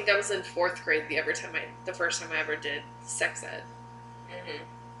 No, I think I was in 4th grade the first time I ever did sex ed.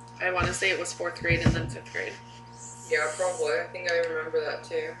 Mm-hmm. I want to say it was 4th grade and then 5th grade. Yeah, probably. I think I remember that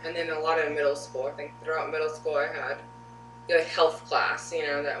too. And then a lot of middle school. I think throughout middle school I had a health class, you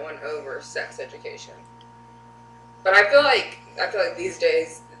know, that went over sex education. But I feel like these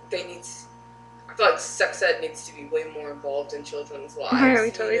days I feel like sex ed needs to be way more involved in children's lives. Yeah, we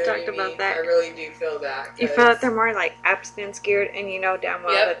totally you know talked what I about mean? that. I really do feel that. You feel that they're more like abstinence geared, and you know damn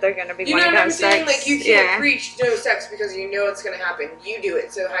well Yep. that they're gonna be You know wanting what to I'm have saying? sex. Like, you can't preach no sex because you know it's going to happen. You do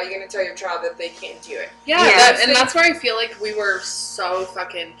it. So how are you going to tell your child that they can't do it? Yeah, Yeah. and that's where I feel like we were so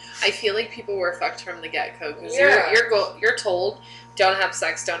fucking. I feel like people were fucked from the get go because Yeah. you're told don't have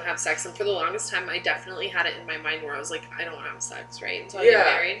sex, and for the longest time I definitely had it in my mind where I was like, I don't have sex, right, until I get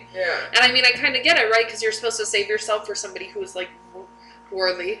married. Yeah. And I mean, I kind of get it, right, because you're supposed to save yourself for somebody who's like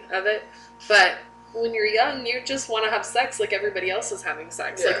worthy of it, but when you're young, you just want to have sex like everybody else is having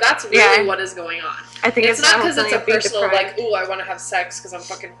sex. Yeah. Like, that's really Yeah. what is going on. I think It's not because something it's a to be personal, deprived. like, ooh, I want to have sex because I'm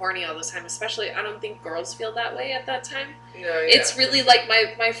fucking horny all the time. Especially, I don't think girls feel that way at that time. No, yeah. It's really like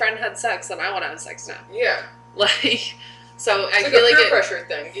my friend had sex and I want to have sex now. Yeah. Like, so I It's like feel a like peer it. pressure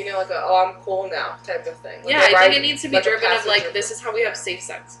thing. You know, like a, oh, I'm cool now type of thing. Like Yeah, a I ride- think it needs to be like a driven of passenger like, this is how we have safe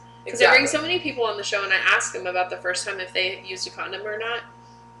sex. Because Exactly. I bring so many people on the show and I ask them about the first time if they used a condom or not.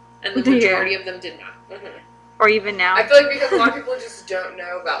 And the Yeah. majority of them did not. Mhm. Or even now. I feel like because a lot of people just don't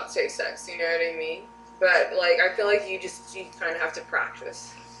know about safe sex, you know what I mean? But, like, I feel like you kind of have to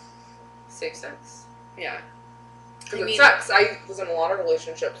practice safe sex. Yeah. Because I it mean- sucks. I was in a lot of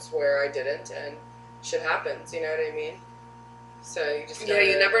relationships where I didn't, and shit happens, you know what I mean? So you just Yeah,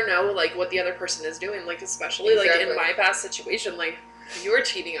 you gotta- never know, like, what the other person is doing. Like, especially, like, in Exactly. my past situation, like, you were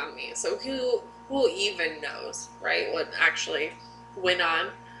cheating on me. So who even knows, right, what actually went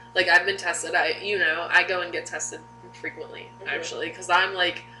on? Like, I've been tested. I go and get tested frequently, Mhm. actually, because I'm,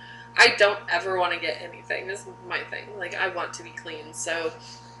 like, I don't ever want to get anything. This is my thing. Like, I want to be clean. So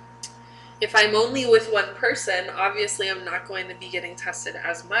if I'm only with one person, obviously I'm not going to be getting tested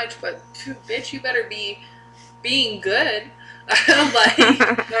as much. But, bitch, you better be being good Like,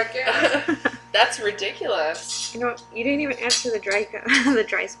 Heck yeah. that's ridiculous. You know, you didn't even answer the the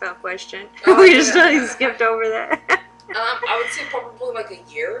dry spell question. Oh, We yeah. just totally skipped over that. I would say probably like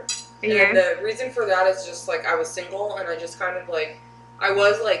a year. A year? And the reason for that is just like I was single and I just kind of like I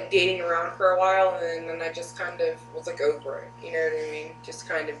was like dating around for a while and then I just kind of was like over it. You know what I mean? Just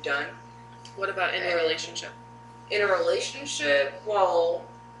kind of done. What about in a relationship? In a relationship, well,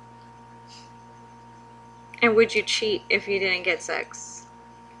 And would you cheat if you didn't get sex?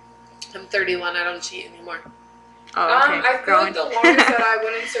 I'm 31. I don't cheat anymore. Oh, okay. I feel like the longest that I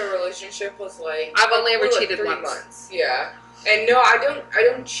went into a relationship was like I've only ever like cheated 3 once. months. Yeah. And no, I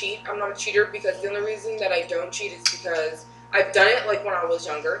don't cheat. I'm not a cheater because the only reason that I don't cheat is because I've done it like when I was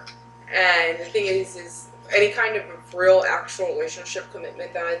younger. And the thing is any kind of real actual relationship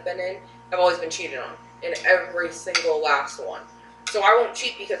commitment that I've been in, I've always been cheated on in every single last one. So I won't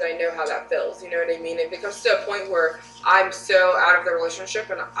cheat because I know how that feels. You know what I mean? If it comes to a point where I'm so out of the relationship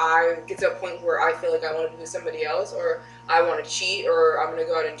and I get to a point where I feel like I want to be with somebody else or I want to cheat or I'm going to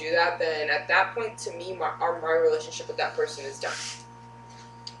go out and do that, then at that point, to me, my relationship with that person is done.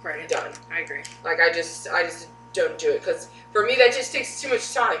 Right. Done. I agree. Like, I just don't do it. Because for me, that just takes too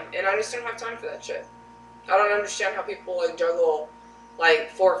much time. And I just don't have time for that shit. I don't understand how people, like, juggle, like,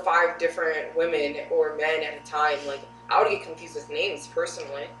 4 or 5 different women or men at a time. Like, I would get confused with names,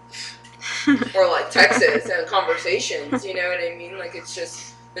 personally. Or, like, texts and conversations, you know what I mean? Like, it's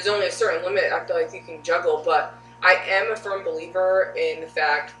just, there's only a certain limit I feel like you can juggle. But I am a firm believer in the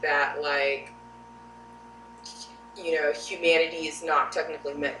fact that, like, you know, humanity is not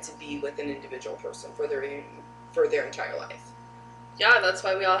technically meant to be with an individual person for their entire life. Yeah, that's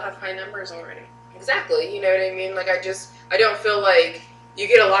why we all have high numbers already. Exactly, you know what I mean? Like, I don't feel like you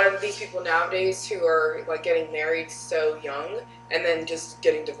get a lot of these people nowadays who are, like, getting married so young and then just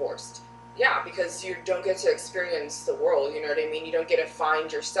getting divorced. Yeah, because you don't get to experience the world, you know what I mean? You don't get to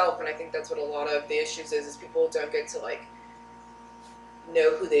find yourself, and I think that's what a lot of the issues is people don't get to, like,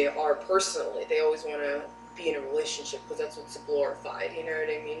 know who they are personally. They always want to be in a relationship because that's what's glorified, you know what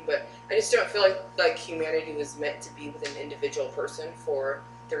I mean? But I just don't feel like humanity was meant to be with an individual person for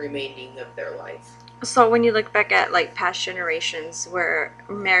the remaining of their life. So when you look back at like past generations where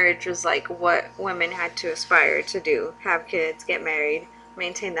marriage was like what women had to aspire to do, have kids, get married,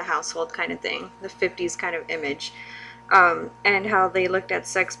 maintain the household kind of thing, the 50s kind of image, and how they looked at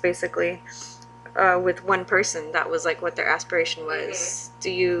sex basically with one person, that was like what their aspiration was.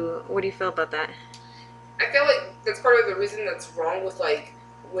 Mm-hmm. What do you feel about that? I feel like that's part of the reason that's wrong with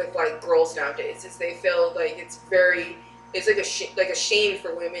girls nowadays is they feel like it's like a shame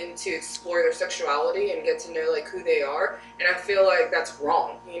for women to explore their sexuality and get to know like who they are, and I feel like that's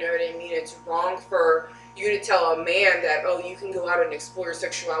wrong. You know what I mean? It's wrong for you to tell a man that, oh, you can go out and explore your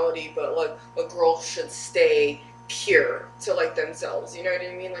sexuality, but like a girl should stay pure to like themselves. You know what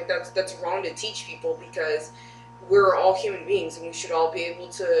I mean? Like that's wrong to teach people because we're all human beings and we should all be able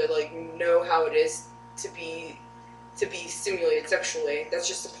to like know how it is to be stimulated sexually. That's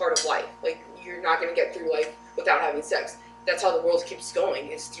just a part of life. Like, you're not going to get through life without having sex. That's how the world keeps going,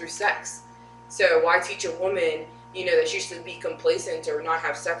 is through sex. So why teach a woman, you know, that she should be complacent or not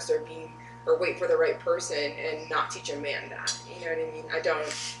have sex or wait for the right person and not teach a man that? You know what I mean? I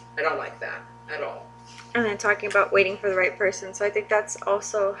don't like that at all. And then talking about waiting for the right person. So I think that's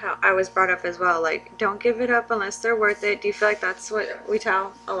also how I was brought up as well. Like, don't give it up unless they're worth it. Do you feel like that's what we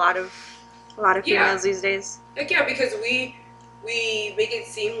tell a lot of females these days? Like, yeah, because we make it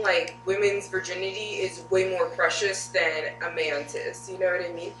seem like women's virginity is way more precious than a man's is. You know what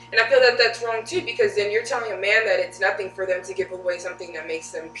I mean? And I feel that that's wrong too, because then you're telling a man that it's nothing for them to give away something that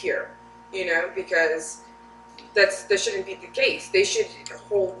makes them pure. You know, because that shouldn't be the case. They should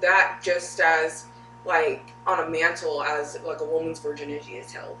hold that just as like on a mantle as like a woman's virginity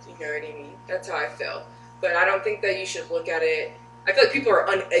is held. You know what I mean? That's how I feel. But I don't think that you should look at it. I feel like people are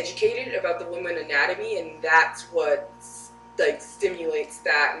uneducated about the woman anatomy, and that's what like stimulates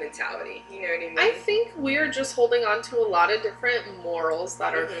that mentality. You know what I mean? I think we're just holding on to a lot of different morals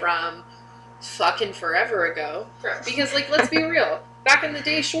that are from fucking forever ago. Correct. Because, like, let's be real. Back in the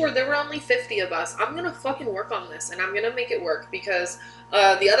day, sure, there were only 50 of us. I'm gonna fucking work on this, and I'm gonna make it work because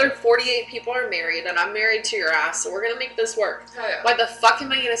the other 48 people are married, and I'm married to your ass, so we're gonna make this work. Hell yeah. Why the fuck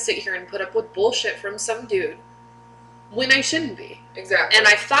am I gonna sit here and put up with bullshit from some dude when I shouldn't be? Exactly. And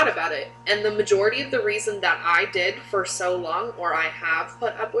I've thought about it, and the majority of the reason that I did for so long, or I have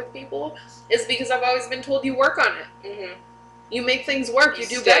put up with people, is because I've always been told you work on it. Mm-hmm. You make things work, you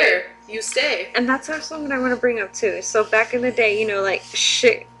do stay. better, you stay. And that's also what I want to bring up too. So back in the day, you know, like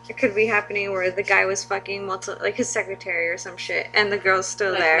shit could be happening where the guy was fucking like his secretary or some shit, and the girl's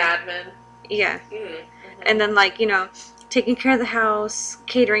still Like there. Mad Men. Yeah. Mm-hmm. And then like, you know, taking care of the house,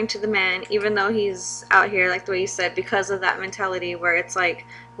 catering to the man, even though he's out here, like the way you said, because of that mentality where it's like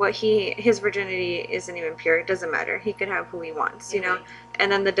his virginity isn't even pure. It doesn't matter. He could have who he wants, you know?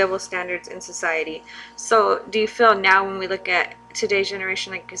 And then the double standards in society. So do you feel now when we look at today's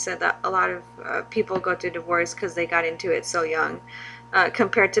generation, like you said, that a lot of people go through divorce because they got into it so young,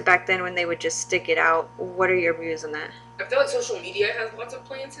 compared to back then when they would just stick it out? What are your views on that? I feel like social media has lots of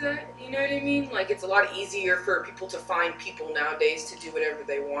play into that, you know what I mean? Like, it's a lot easier for people to find people nowadays to do whatever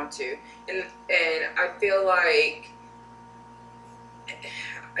they want to. And I feel like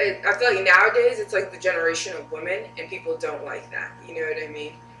nowadays it's like the generation of women, and people don't like that, you know what I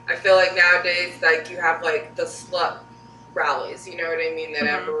mean? I feel like nowadays, like, you have, like, the slut rallies, you know what I mean, that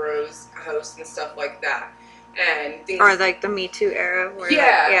Amber Rose hosts and stuff like that. And things, or like the Me Too era. Where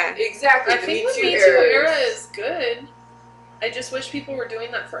yeah, exactly. I think the Me Too era is good. I just wish people were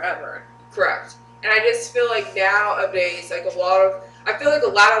doing that forever. Correct. And I just feel like nowadays, like I feel like a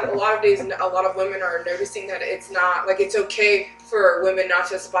lot of days, a lot of women are noticing that it's not, like, it's okay for women not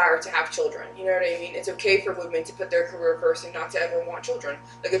to aspire to have children. You know what I mean? It's okay for women to put their career first and not to ever want children.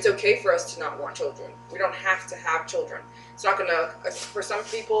 Like, it's okay for us to not want children. We don't have to have children. It's not gonna, for some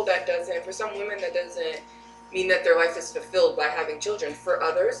people that doesn't, for some women that doesn't mean that their life is fulfilled by having children. For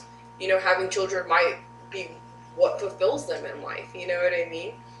others, you know, having children might be what fulfills them in life. You know what I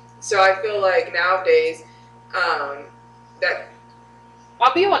mean? So I feel like nowadays, that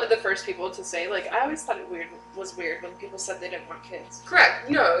I'll be one of the first people to say, like, I always thought it was weird when people said they didn't want kids. Correct.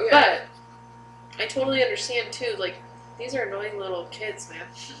 No, yeah. But I totally understand too. Like, these are annoying little kids, man.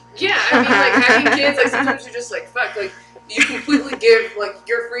 Yeah, I mean, like, having kids, like, sometimes you're just like, fuck, like, you completely give, like,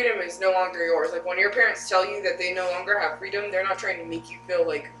 your freedom is no longer yours. Like, when your parents tell you that they no longer have freedom, they're not trying to make you feel,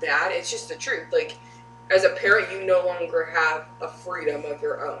 like, bad. It's just the truth. Like, as a parent, you no longer have a freedom of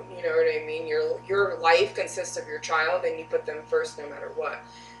your own. You know what I mean? Your life consists of your child, and you put them first no matter what.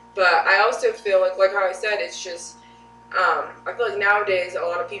 But I also feel like how I said, it's just, I feel like nowadays a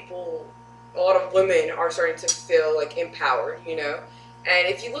lot of women are starting to feel, like, empowered, you know? And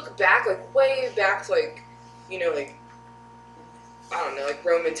if you look back, like, way back to, like, you know, like, I don't know, like,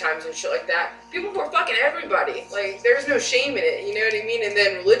 Roman times and shit like that, people were fucking everybody. Like, there's no shame in it, you know what I mean? And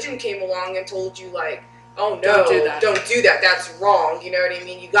then religion came along and told you, like, oh no, don't do that, that's wrong, you know what I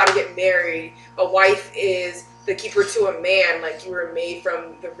mean? You gotta get married. A wife is the keeper to a man, like, you were made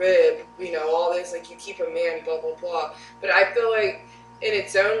from the rib, you know, all this, like, you keep a man, blah, blah, blah. But I feel like, in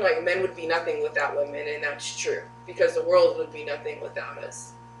its own, like, men would be nothing without women, and that's true. Because the world would be nothing without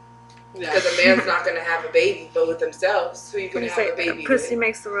us. Yeah. Because a man's not going to have a baby, but with themselves, who are you going to have a baby pussy with?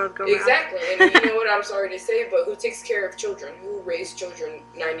 Makes the world go round. Exactly. And you know what, I'm sorry to say, but who takes care of children? Who raised children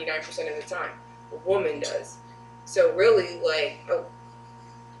 99% of the time? A woman does. So really, like,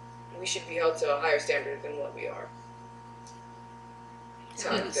 we should be held to a higher standard than what we are.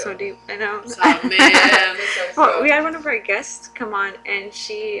 So deep, I know. Oh, man. Well, we had one of our guests come on, and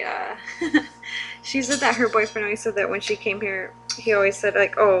she she said that her boyfriend always said that when she came here, he always said,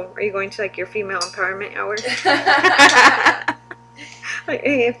 like, oh, are you going to, like, your female empowerment hour? Like,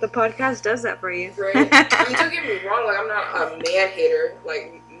 hey, if the podcast does that for you. Right. I mean, don't get me wrong, like, I'm not a man hater,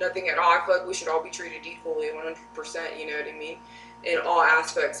 like, nothing at all. I feel like we should all be treated equally, 100%, you know what I mean, in all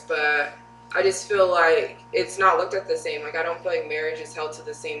aspects, but I just feel like it's not looked at the same. Like, I don't feel like marriage is held to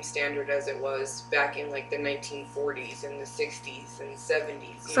the same standard as it was back in, like, the 1940s and the 60s and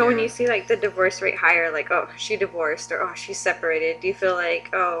 70s. So when you see, like, the divorce rate higher, like, oh, she divorced, or oh, she's separated, do you feel like,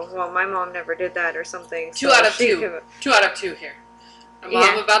 oh, well, my mom never did that or something? Two out of two here.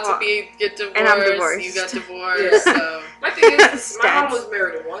 I'm about to get divorced, and I'm divorced. You got divorced, so... My thing is, my mom was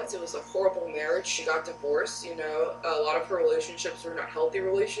married once. It was a horrible marriage. She got divorced, you know. A lot of her relationships were not healthy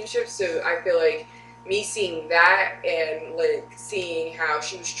relationships, so I feel like me seeing that and, like, seeing how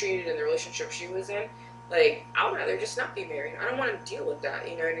she was treated in the relationship she was in, like, I would rather just not be married. I don't want to deal with that,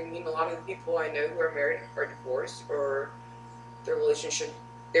 you know what I mean? A lot of the people I know who are married are divorced, or their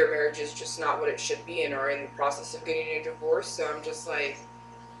marriage is just not what it should be and are in the process of getting a divorce. So I'm just like,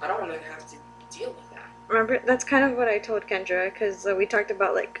 I don't want to have to deal with that. Remember, that's kind of what I told Kendra, because we talked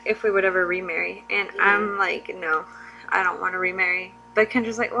about, like, if we would ever remarry. And I'm like, no, I don't want to remarry. But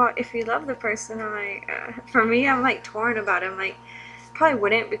Kendra's like, well, if you love the person, I'm like, for me, I'm, like, torn about it. I'm like, probably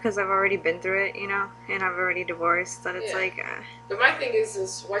wouldn't, because I've already been through it, you know, and I've already divorced. That it's like... But my thing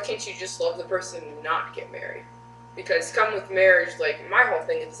is why can't you just love the person and not get married? Because come with marriage, like, my whole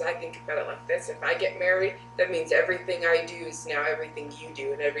thing is I think about it like this. If I get married, that means everything I do is now everything you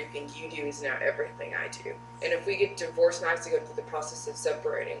do, and everything you do is now everything I do. And if we get divorced, now I have to go through the process of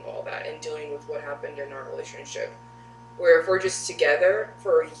separating all that and dealing with what happened in our relationship. Where if we're just together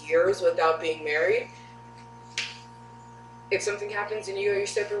for years without being married, if something happens and you go your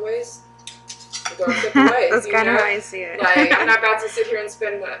separate ways, you go your separate ways. That's you kind of know? how I see it. Like, I'm not about to sit here and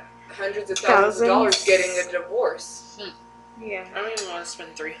spend hundreds of thousands of dollars getting a divorce. Yeah. I don't even want to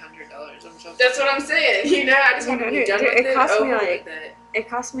spend $300. That's what I'm saying. You know, I just want to be done with it. Cost me over like with it. it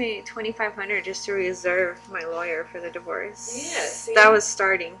cost me $2,500 just to reserve my lawyer for the divorce. Yeah, see? That was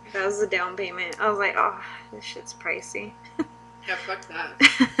starting. That was the down payment. I was like, oh, this shit's pricey. Yeah, fuck that.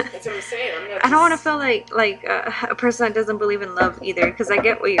 That's what I'm saying. I'm not I don't want to feel like a person that doesn't believe in love either, because I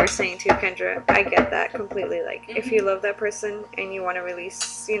get what you're saying too, Kendra. I get that completely. Like, if you love that person and you want to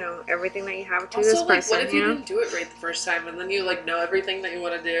release, you know, everything that you have to Also, this like, person, what if you didn't do it right the first time, and then you like know everything that you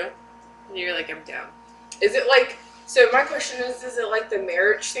want to do, and you're like, I'm down. Is it like, so my question is it like the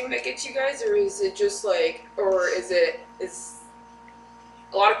marriage thing that gets you guys, or is it just like, or is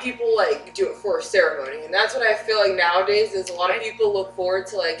a lot of people like do it for a ceremony, and that's what I feel like nowadays is a lot of people look forward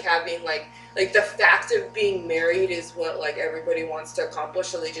to like having like the fact of being married is what like everybody wants to accomplish,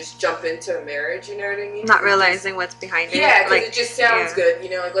 so they just jump into a marriage, you know what I mean? not realizing what's behind it. Yeah, because like, it just sounds yeah. good, you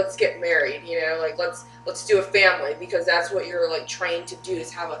know, like let's get married, you know, like let's do a family, because that's what you're like trained to do,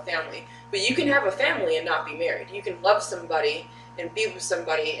 is have a family. But you can have a family and not be married. You can love somebody and be with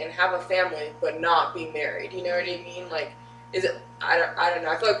somebody and have a family but not be married. You know what I mean? Like, is it? I don't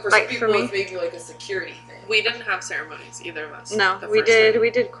know. I feel like for some Like, for people me? it's maybe like a security thing. We didn't have ceremonies, either of us. No, the we first did. time. We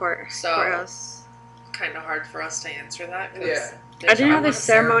did court. So- courthouse. Kind of hard for us to answer that. 'cause Yeah. I didn't have want the a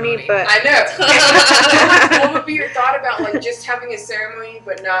ceremony, but I know. What would be your thought about like just having a ceremony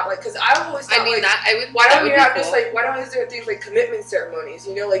but not like? Because I always thought I mean, like, that I would. why that don't would you be have cool. just like, why don't you do these like commitment ceremonies?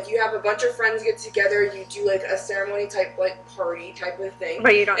 You know, like you have a bunch of friends get together, you do like a ceremony type like party type of thing,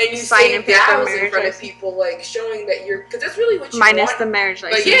 but you don't and you sign say and pay for vows in marriage front of license. people, like showing that you're, because that's really what you Minus want. the marriage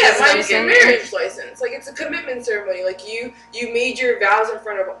license. But Yeah, Yes, minus your okay. marriage license. Like it's a commitment ceremony. Like you made your vows in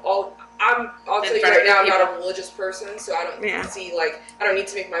front of all. I'll In tell you front right of now, I'm people. not a religious person, so I don't Yeah. see like I don't need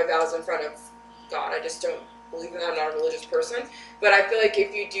to make my vows in front of God. I just don't believe in that. I'm not a religious person. But I feel like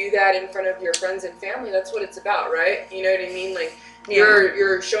if you do that in front of your friends and family, that's what it's about, right? You know what I mean? Like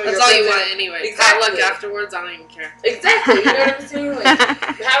you're showing That's your all you friends want anyway. Exactly. Potluck afterwards, I don't even care. Exactly. You know what I'm saying? Like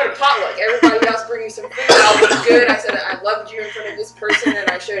having a potluck. Everybody else bring you some food. I'll be good. I said I loved you in front of this person, and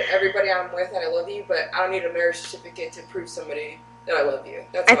I showed everybody I'm with that I love you. But I don't need a marriage certificate to prove somebody that I love you.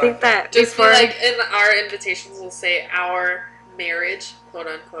 That's I how think feel. that Just be before like in our invitations, we'll say our marriage, quote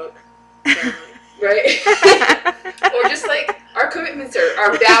unquote, ceremony. Right? Or just like our commitment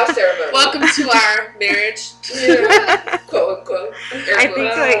our vow ceremony. Welcome to our marriage. Yeah. Quote unquote. I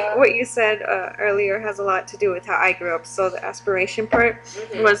think like what you said earlier has a lot to do with how I grew up. So the aspiration part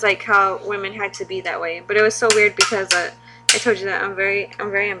Mhm. was like how women had to be that way. But it was so weird because I told you that I'm very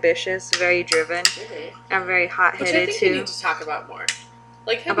ambitious, very driven. Mhm. I'm very Which I hot-headed think we too. need to talk about more.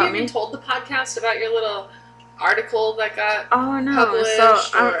 Like, have About you even me? told the podcast about your little article that got Oh no! published, So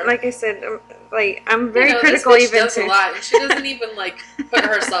or- like I said, I'm very this critical bitch even does to. a lot, and she doesn't even like put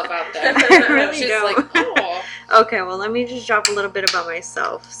herself out there. I really She's don't. like, oh, Okay, well, let me just drop a little bit about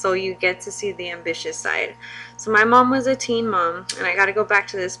myself so you get to see the ambitious side. So, my mom was a teen mom, and I gotta go back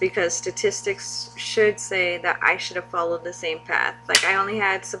to this because statistics should say that I should have followed the same path. Like, I only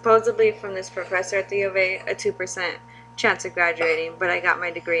had, supposedly from this professor at the U of A, a 2% chance of graduating, but I got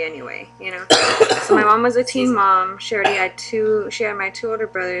my degree anyway, you know? So, my mom was a teen mom. She already had she had my 2 older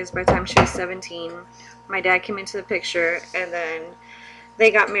brothers by the time she was 17. My dad came into the picture, and then they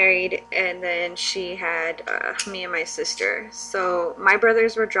got married, and then she had me and my sister. So my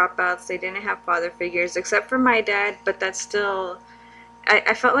brothers were dropouts. They didn't have father figures except for my dad, but that's still,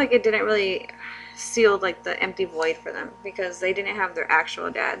 I felt like it didn't really seal like the empty void for them because they didn't have their actual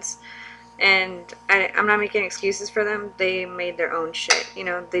dads. And I'm not making excuses for them. They made their own shit. You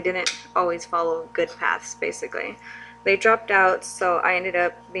know, they didn't always follow good paths, basically. They dropped out, so I ended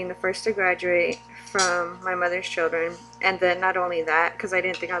up being the first to graduate from my mother's children. And then not only that, because I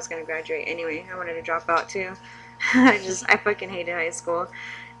didn't think I was going to graduate anyway. I wanted to drop out too. I fucking hated high school.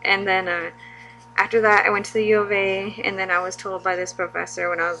 And then after that, I went to the U of A, and then I was told by this professor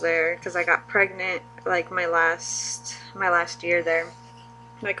when I was there, because I got pregnant like my last year there.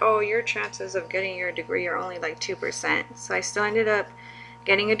 Like, oh, your chances of getting your degree are only like 2%. So I still ended up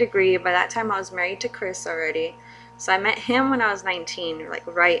getting a degree. By that time, I was married to Chris already. So I met him when I was 19, like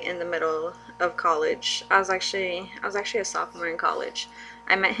right in the middle of college. I was actually a sophomore in college.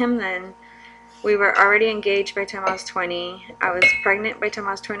 I met him then. We were already engaged by the time I was 20. I was pregnant by the time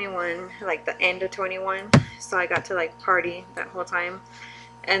I was 21, like the end of 21. So I got to like party that whole time.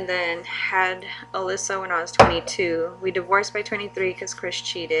 And then had Alyssa when I was 22. We divorced by 23 because Chris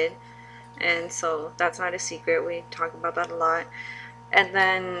cheated. And so that's not a secret. We talk about that a lot. And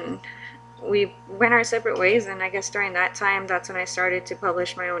then we went our separate ways, and I guess during that time, that's when I started to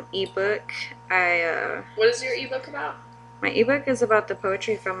publish my own ebook. What is your ebook about? My ebook is about the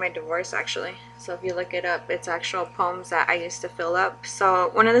poetry from my divorce, actually. So if you look it up, it's actual poems that I used to fill up. So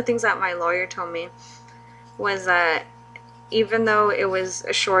one of the things that my lawyer told me was that even though it was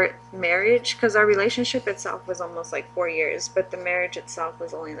a short marriage, because our relationship itself was almost like 4 years, but the marriage itself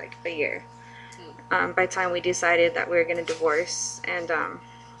was only like a year. By the time we decided that we were going to divorce. And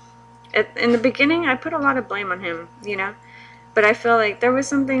in the beginning, I put a lot of blame on him, you know. But I feel like there was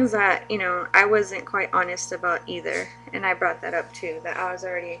some things that, you know, I wasn't quite honest about either. And I brought that up too, that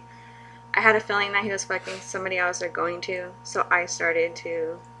I had a feeling that he was fucking somebody else or going to. So I started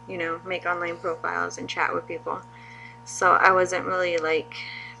to, you know, make online profiles and chat with people. So I wasn't really like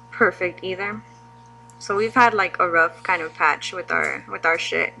perfect either. So we've had like a rough kind of patch with our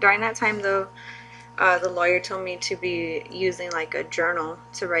shit. During that time though, the lawyer told me to be using like a journal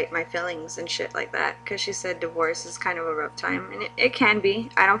to write my feelings and shit like that, because she said divorce is kind of a rough time, and it can be.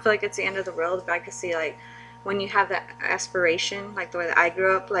 I don't feel like it's the end of the world, but I could see like when you have that aspiration, like the way that I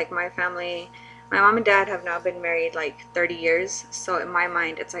grew up, like my family, my mom and dad have now been married like 30 years, so in my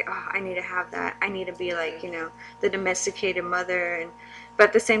mind it's like, oh, I need to have that. I need to be like, you know, the domesticated mother. But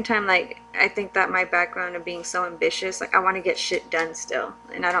at the same time, like, I think that my background of being so ambitious, like, I want to get shit done still.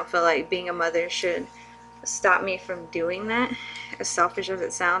 And I don't feel like being a mother should stop me from doing that. As selfish as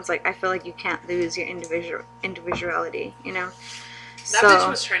it sounds, like, I feel like you can't lose your individuality, you know? That bitch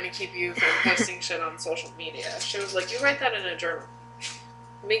was trying to keep you from posting shit on social media. She was like, you write that in a journal.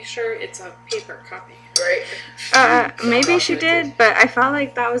 Make sure it's a paper copy, right? Maybe she did, but I felt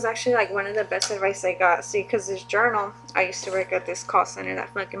like that was actually like one of the best advice I got. See, because this journal, I used to work at this call center that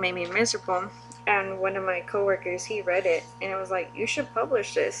fucking made me miserable, and one of my coworkers, he read it, and it was like, you should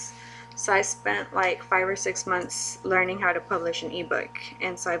publish this. So I spent like 5 or 6 months learning how to publish an ebook,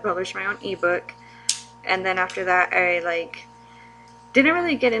 and so I published my own ebook, and then after that, I like didn't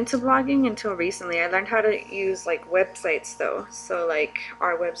really get into blogging until recently. I learned how to use like websites though. So like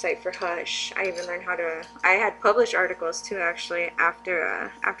our website for Hush. I even learned how to. I had published articles too actually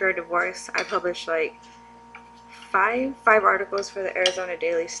after a divorce. I published like five articles for the Arizona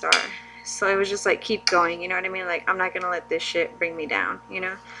Daily Star. So it was just like keep going. You know what I mean? Like I'm not gonna let this shit bring me down. You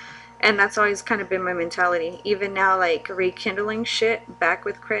know. And that's always kind of been my mentality. Even now, like rekindling shit back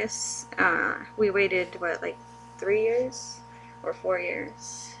with Chris. We waited like 3 years. Or 4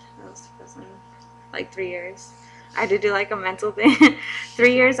 years. That was the first one. Like 3 years. I had to do like a mental thing.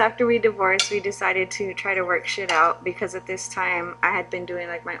 3 years after we divorced, we decided to try to work shit out, because at this time I had been doing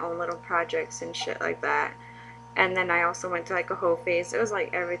like my own little projects and shit like that. And then I also went to like a hoe phase. It was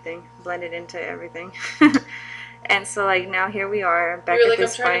like everything blended into everything. And so like now here we are back at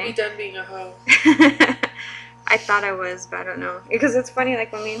this point. I'm trying to be done being a hoe. I thought I was, but I don't know. Because it's funny,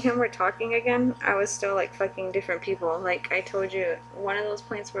 like, when me and him were talking again, I was still, like, fucking different people. Like, I told you, one of those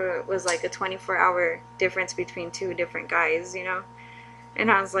points where it was, like, a 24-hour difference between 2 different guys, you know? And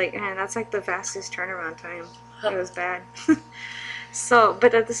I was like, man, that's, like, the fastest turnaround time. It was bad. So,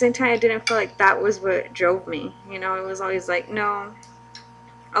 but at the same time, I didn't feel like that was what drove me. You know, it was always like, no.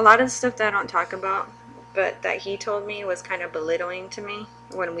 A lot of the stuff that I don't talk about, but that he told me was kind of belittling to me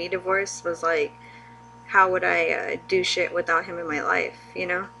when we divorced, was like, how would I do shit without him in my life, you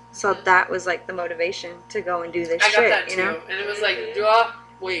know? So that was like the motivation to go and do this shit, I got that too. You know? And it was like,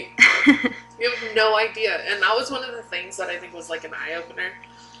 wait, you have no idea. And that was one of the things that I think was like an eye-opener,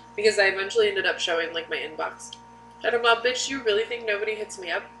 because I eventually ended up showing like my inbox. And I'm like, bitch, you really think nobody hits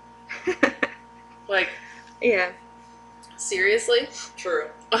me up? Like, yeah. Seriously? True.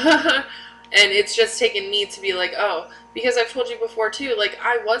 And it's just taken me to be like, oh, because I've told you before too, like,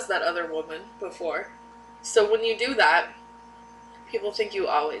 I was that other woman before. So when you do that, people think you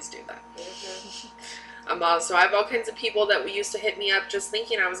always do that. Mm-hmm. So I have all kinds of people that used to hit me up just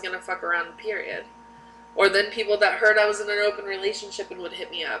thinking I was going to fuck around, period. Or then people that heard I was in an open relationship and would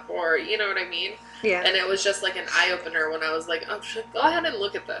hit me up. Or, you know what I mean? Yeah. And it was just like an eye-opener when I was like, oh, shit, go ahead and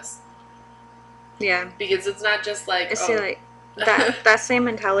look at this. Yeah. Because it's not just like, I see, like, that same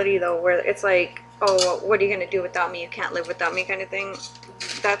mentality, though, where it's like, oh, what are you going to do without me? You can't live without me kind of thing.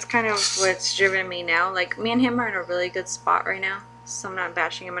 That's kind of what's driven me now. Like, me and him are in a really good spot right now, so I'm not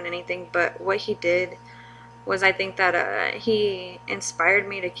bashing him on anything. But what he did was, I think that he inspired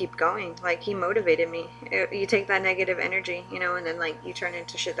me to keep going. Like, he motivated me. You take that negative energy, you know, and then, like, you turn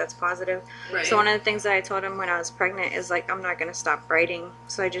into shit that's positive. Right. So one of the things that I told him when I was pregnant is, like, I'm not going to stop writing.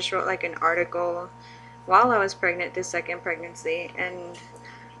 So I just wrote, like, an article while I was pregnant, this second pregnancy, and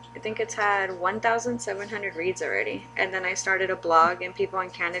I think it's had 1,700 reads already. And then I started a blog, and people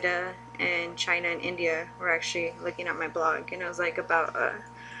in Canada and China and India were actually looking at my blog. And it was like about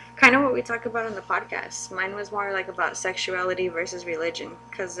kind of what we talk about on the podcast. Mine was more like about sexuality versus religion,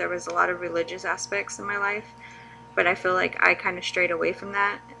 because there was a lot of religious aspects in my life, but I feel like I kind of strayed away from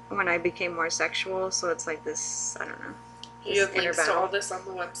that when I became more sexual. So it's like this, I don't know. You have links to all this on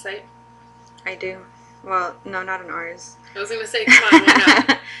the website? I do. Well, no, not on ours. I was going to say, come on, why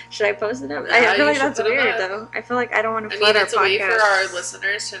not? Should I post it up? Yeah, I feel like you should that's put 'em weird, up. though. I feel like I don't want to flood our it's a way podcast. for our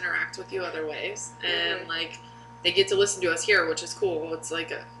listeners to interact with you other ways. And, like, they get to listen to us here, which is cool. It's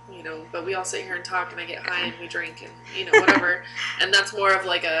like, but we all sit here and talk, and I get high, and we drink, and, whatever. And that's more of,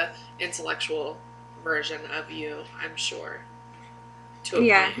 like, a intellectual version of you, I'm sure.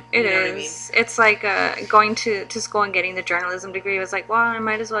 Yeah, point, it you know is. what I mean? It's like going to school and getting the journalism degree was like, well, I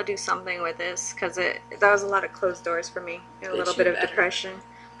might as well do something with this, because that was a lot of closed doors for me and a little bit of depression.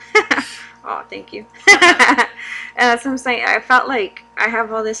 Oh, thank you. And that's what I'm saying. I felt like I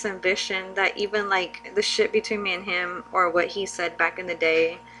have all this ambition that even like the shit between me and him, or what he said back in the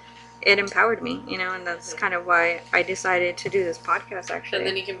day, it empowered me, and that's kind of why I decided to do this podcast, actually. And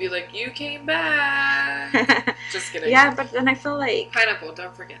then you can be like, you came back. Just kidding. Yeah, but then I feel like Pineapple,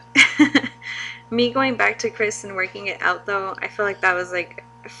 don't forget. me going back to Chris and working it out, though, I feel like that was like,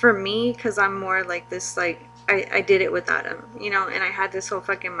 for me, because I'm more like this, like, I did it without him, and I had this whole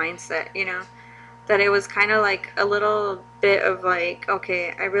fucking mindset, that it was kind of like a little bit of like,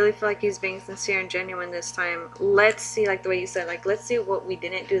 okay, I really feel like he's being sincere and genuine this time. Let's see, like the way you said, like, let's see what we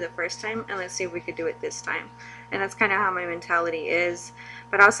didn't do the first time, and let's see if we could do it this time. And that's kind of how my mentality is.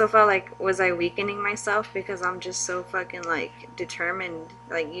 But I also felt like, was I weakening myself because I'm just so fucking like determined?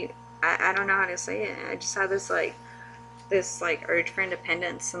 Like, I don't know how to say it. I just had this urge for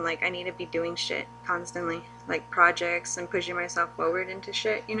independence, and like I need to be doing shit constantly, like projects and pushing myself forward into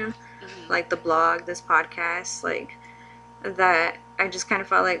shit, like the blog, this podcast, like that. I just kind of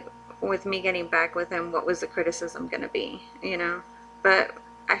felt like with me getting back with him, what was the criticism gonna be, But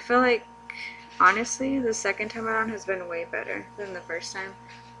I feel like honestly the second time around has been way better than the first time.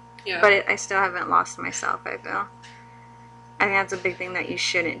 Yeah. But I still haven't lost myself, I feel. I think that's a big thing that you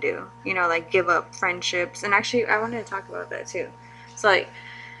shouldn't do. Like give up friendships. And actually, I wanted to talk about that too. So, like,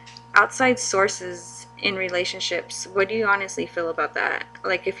 outside sources in relationships, what do you honestly feel about that?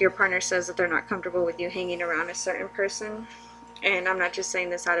 Like, if your partner says that they're not comfortable with you hanging around a certain person, and I'm not just saying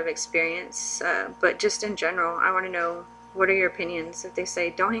this out of experience, but just in general, I want to know, what are your opinions if they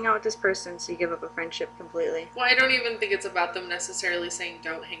say, don't hang out with this person, so you give up a friendship completely? Well, I don't even think it's about them necessarily saying,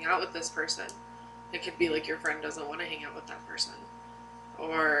 don't hang out with this person. It could be like your friend doesn't want to hang out with that person.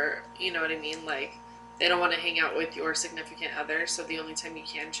 Or, you know what I mean? Like, they don't want to hang out with your significant other, so the only time you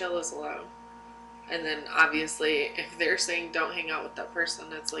can chill is alone. And then, obviously, if they're saying don't hang out with that person,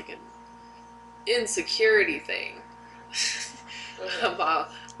 that's like an insecurity thing.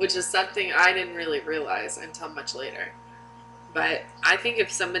 Which is something I didn't really realize until much later. But I think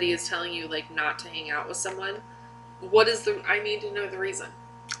if somebody is telling you, like, not to hang out with someone, I need to know the reason.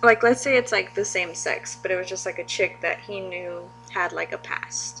 Like, let's say it's like the same sex, but it was just like a chick that he knew had like a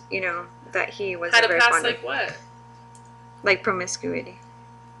past, that he was had a very past fond like of. what? Like promiscuity.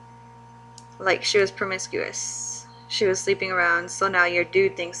 Like, she was promiscuous. She was sleeping around, so now your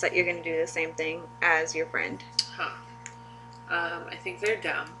dude thinks that you're gonna do the same thing as your friend. Huh. I think they're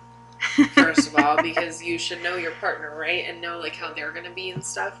dumb. First of all, because you should know your partner, right? And know like how they're gonna be and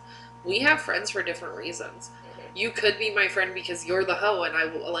stuff. We have friends for different reasons. You could be my friend because you're the hoe, and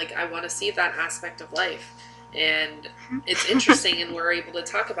I want to see that aspect of life, and it's interesting, and we're able to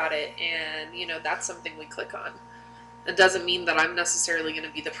talk about it, and that's something we click on. It doesn't mean that I'm necessarily going to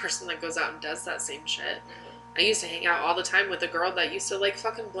be the person that goes out and does that same shit. I used to hang out all the time with a girl that used to like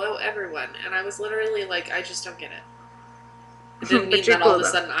fucking blow everyone, and I was literally like, I just don't get it. It didn't mean that all of a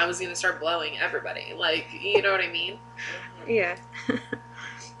sudden I was going to start blowing everybody. Like, you know what I mean? Yeah.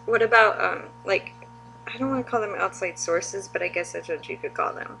 What about like, I don't want to call them outside sources, but I guess that's what you could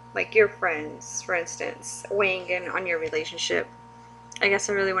call them. Like your friends, for instance, weighing in on your relationship. I guess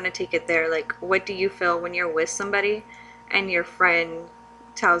I really want to take it there. Like, what do you feel when you're with somebody and your friend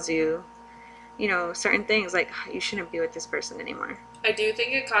tells you, certain things like, you shouldn't be with this person anymore? I do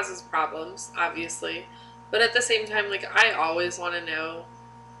think it causes problems, obviously. But at the same time, like, I always want to know,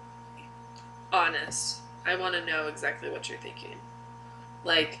 honest. I want to know exactly what you're thinking.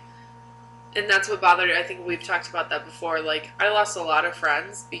 Like, and that's what bothered me. I think we've talked about that before. Like, I lost a lot of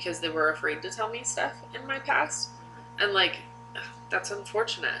friends because they were afraid to tell me stuff in my past. And, like, that's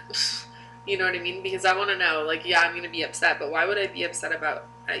unfortunate. You know what I mean? Because I want to know, like, yeah, I'm going to be upset, but why would I be upset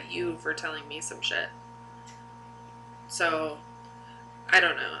at you for telling me some shit? So, I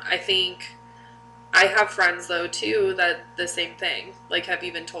don't know. I think I have friends, though, too, that the same thing, like, have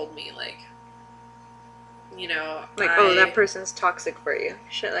even told me, like, you know, Like, oh, that person's toxic for you.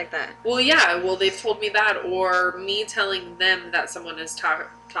 Shit like that. Well, yeah. Well, they've told me that, or me telling them that someone is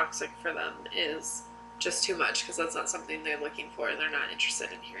toxic for them is just too much because that's not something they're looking for. They're not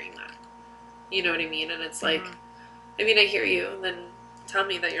interested in hearing that. You know what I mean? And it's like, I mean, I hear you. Then tell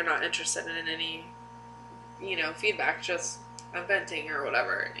me that you're not interested in any, you know, feedback. Just I'm venting or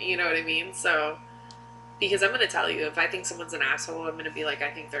whatever. You know what I mean? So, because I'm going to tell you, if I think someone's an asshole, I'm going to be like,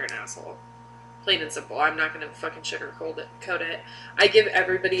 I think they're an asshole. Plain and simple. I'm not going to fucking sugarcoat it. I give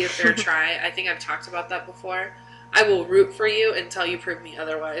everybody a fair try. I think I've talked about that before. I will root for you until you prove me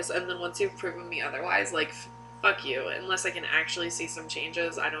otherwise. And then once you've proven me otherwise, like, fuck you. Unless I can actually see some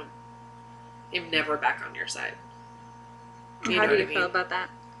changes, I'm never back on your side. How do you feel about that?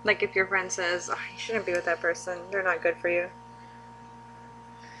 Like, if your friend says, oh, you shouldn't be with that person. They're not good for you.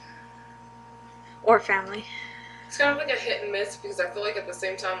 Or family. It's kind of like a hit and miss because I feel like at the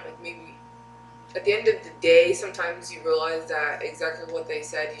same time, like, maybe at the end of the day, sometimes you realize that exactly what they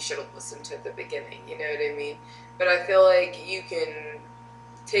said you should have listened to at the beginning. You know what I mean? But I feel like you can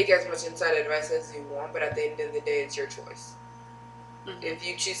take as much inside advice as you want, but at the end of the day, it's your choice. Mm-hmm. If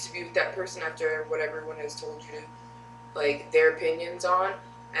you choose to be with that person after what everyone has told you to, like, their opinions on,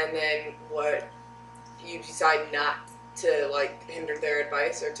 and then what you decide not to, like, hinder their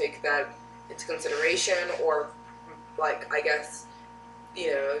advice or take that into consideration or, like, I guess,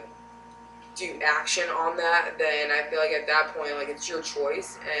 you know, do action on that, then I feel like at that point, like, it's your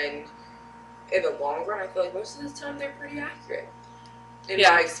choice, and in the long run, I feel like most of the time they're pretty accurate in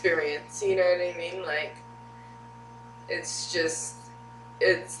my experience, you know what I mean? Like, it's just,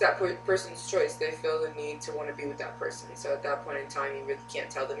 it's that person's choice. They feel the need to want to be with that person, so at that point in time, you really can't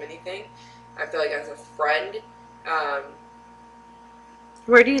tell them anything. I feel like as a friend,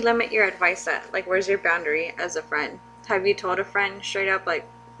 where do you limit your advice at? Like, where's your boundary as a friend? Have you told a friend straight up, like,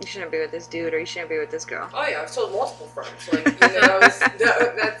 you shouldn't be with this dude or you shouldn't be with this girl? Oh yeah, I've told multiple friends. Like, you know, that's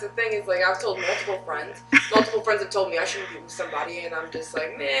the thing is, like, I've told multiple friends. Multiple friends have told me I shouldn't be with somebody, and I'm just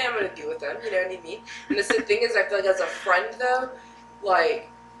like, man, I'm gonna deal with them. You know what I mean? And the thing is, I feel like as a friend though,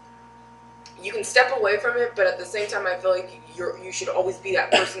 like, you can step away from it, but at the same time, I feel like you should always be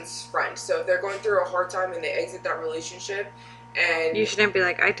that person's friend. So if they're going through a hard time and they exit that relationship, and you shouldn't be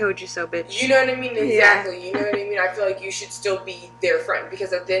like, I told you so, bitch. You know what I mean? Exactly. Yeah. You know what I mean? I feel like you should still be their friend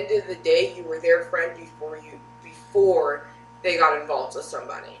because at the end of the day, you were their friend before they got involved with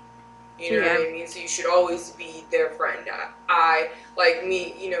somebody. You know what I mean? So you should always be their friend. I like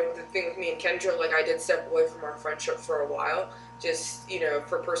me. You know, the thing with me and Kendra, like, I did step away from our friendship for a while, just, you know,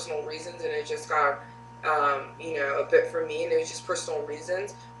 for personal reasons, and it just got you know, a bit for me, and it was just personal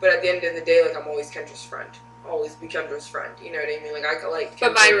reasons. But at the end of the day, like, I'm always Kendra's friend. Always be Kendra's friend, you know what I mean? Like, I could, like...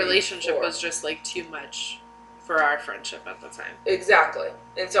 But my relationship was just, like, too much for our friendship at the time. Exactly.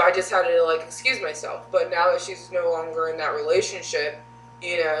 And so I just had to, like, excuse myself. But now that she's no longer in that relationship,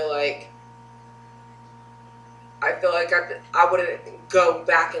 you know, like, I feel like I wouldn't go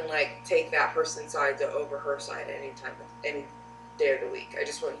back and, like, take that person's side over her side any day of the week. I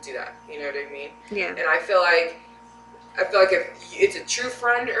just wouldn't do that, you know what I mean? Yeah. And I feel like if it's a true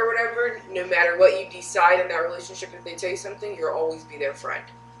friend or whatever, no matter what you decide in that relationship, if they tell you something, you'll always be their friend.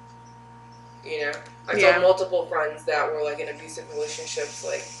 You know? I've told multiple friends that were, like, in abusive relationships,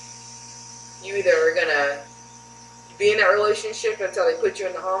 like, you either are gonna be in that relationship until they put you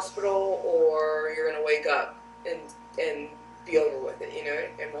in the hospital, or you're gonna wake up and be over with it, you know?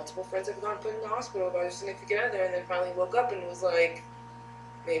 And multiple friends have gone put in the hospital by their significant other, and then finally woke up and was like,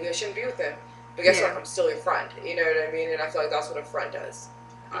 maybe I shouldn't be with them. But guess what? I'm still your friend. You know what I mean? And I feel like that's what a friend does.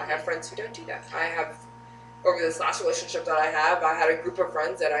 I have friends who don't do that. I have, over this last relationship that I had a group of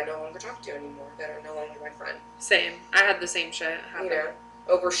friends that I no longer talk to anymore, that are no longer my friend. Same. I had the same shit happen. You know,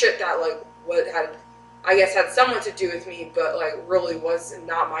 over shit that, like, had somewhat to do with me, but, like, really was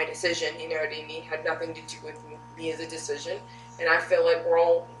not my decision. You know what I mean? Had nothing to do with me as a decision. And I feel like we're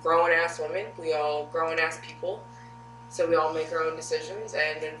all grown-ass women. We all grown-ass people. So we all make our own decisions,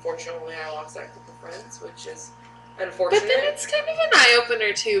 and unfortunately I lost that group of friends, which is unfortunate. But then it's kind of an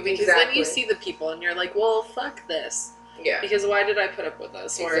eye-opener, too, because then you see the people, and you're like, well, fuck this. Yeah. Because why did I put up with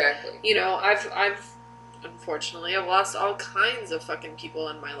this? Or, exactly. You know, unfortunately, I've lost all kinds of fucking people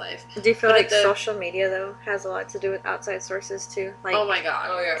in my life. Do you feel like social media, though, has a lot to do with outside sources, too? Like, oh, my God.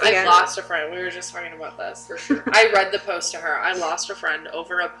 Oh, yeah. I've lost a friend. We were just talking about this. For sure. I read the post to her. I lost a friend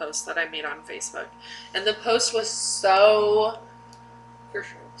over a post that I made on Facebook. And the post was so... For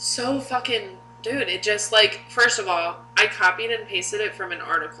sure. So fucking... Dude, it just, like... First of all, I copied and pasted it from an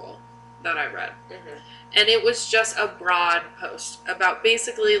article that I read. Mm-hmm. And it was just a broad post about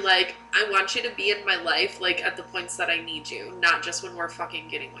basically, like, I want you to be in my life, like, at the points that I need you, not just when we're fucking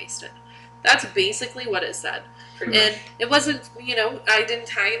getting wasted. That's basically what it said. Pretty And much. it wasn't, I didn't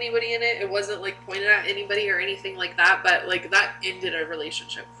tag anybody in it. It wasn't, like, pointed at anybody or anything like that. But, like, that ended a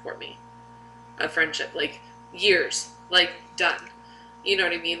relationship for me. A friendship. Like, years. Like, done. You know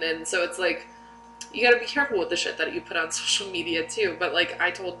what I mean? And so it's, like, you gotta be careful with the shit that you put on social media, too. But, like,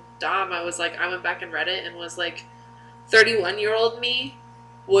 I told Dom, I was like, I went back and read it and was like, 31-year-old me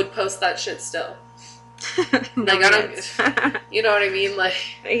would post that shit still. Like, I don't, you know what I mean? Like,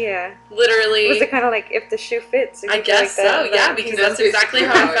 yeah. literally. Was it kind of like if the shoe fits? I guess so, yeah, because that's exactly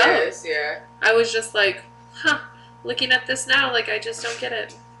how I felt. Is, yeah. I was just like, looking at this now, like, I just don't get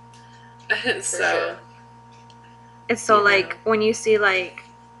it. So. Sure. It's so, You like, know. when you see, like,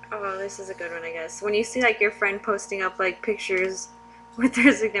 oh, this is a good one, I guess. When you see, like, your friend posting up, like, pictures with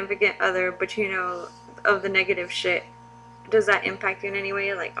their significant other, but, of the negative shit, does that impact you in any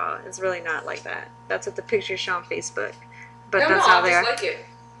way? Like, oh, it's really not like that. That's what the pictures show on Facebook. But Hell that's no, how I they just are. like it.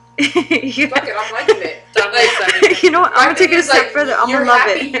 Yeah. Fuck it, I'm liking it. Dom likes everything. You know what? I'm My gonna take thing it a is, step like, further. I'm you're gonna love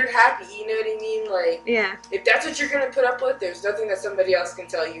happy, it. you're happy, you know what I mean? Like, Yeah. if that's what you're going to put up with, there's nothing that somebody else can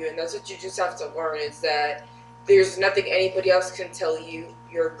tell you, and that's what you just have to learn, is that there's nothing anybody else can tell you.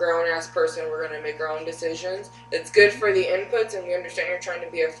 You're a grown-ass person, we're going to make our own decisions. It's good for the inputs, and we understand you're trying to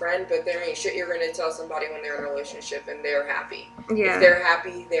be a friend, but there ain't shit you're going to tell somebody when they're in a relationship and they're happy. Yeah. If they're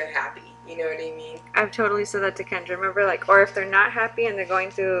happy, they're happy. You know what I mean? I've totally said that to Kendra. Remember, like, or if they're not happy and they're going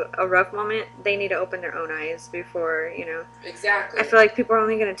through a rough moment, they need to open their own eyes before, Exactly. I feel like people are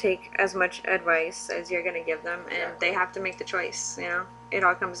only going to take as much advice as you're going to give them, and Exactly. they have to make the choice, It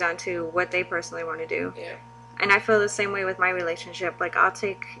all comes down to what they personally want to do. Yeah. And I feel the same way with my relationship. Like, I'll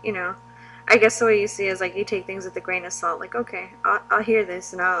take, I guess the way you see it is, like, you take things with a grain of salt. Like, okay, I'll hear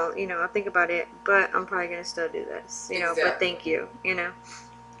this and I'll think about it, but I'm probably going to still do this, but Exactly. thank you,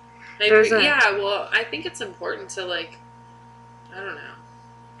 Well, I think it's important to, like, I don't know.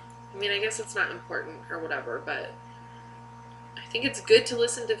 I mean, I guess it's not important or whatever, but I think it's good to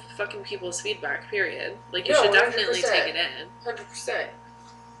listen to fucking people's feedback, period. Like, you No, should definitely 100%. take it in. 100%.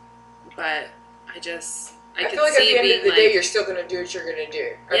 But I could feel like at see the end being of the like, day, you're still going to do what you're going to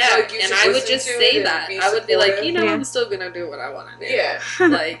do. I yeah, feel like you and should I would listen just to say it that. and I would be like, supportive. Yeah. I'm still gonna do what I want to do. Yeah.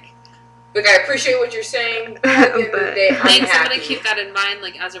 Like, Like, I appreciate what you're saying, but at the end of the But- day, I'm thanks. I'm happy. gonna keep that in mind.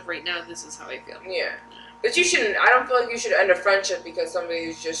 Like, as of right now, this is how I feel. Yeah. But you shouldn't, I don't feel like you should end a friendship because somebody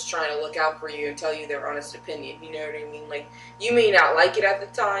is just trying to look out for you and tell you their honest opinion. You know what I mean? Like, you may not like it at the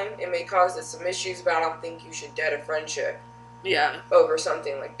time. It may cause us some issues, but I don't think you should dead a friendship Yeah. over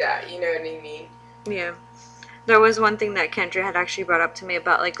something like that. You know what I mean? Yeah. There was one thing that Kendra had actually brought up to me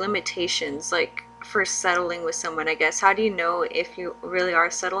about, like, limitations, like, for settling with someone, I guess. How do you know if you really are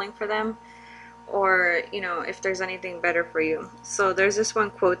settling for them? Or, if there's anything better for you. So there's this one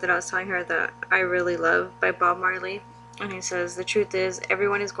quote that I was telling her that I really love by Bob Marley. And he says, the truth is,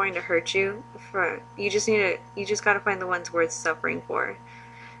 everyone is going to hurt you. You just got to find the ones worth suffering for.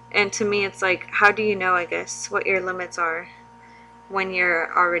 And to me, it's like, how do you know, I guess, what your limits are when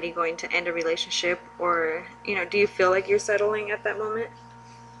you're already going to end a relationship? Or, do you feel like you're settling at that moment?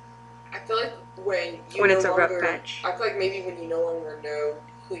 I feel like when It's a rough patch. I feel like maybe when you no longer know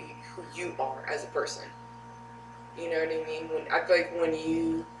who you are as a person. You know what I mean? I feel like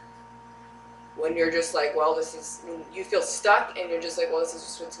when you're just like, well, when you feel stuck and you're just like, well, this is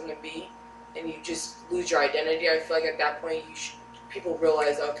just what's going to be, and you just lose your identity, I feel like at that point people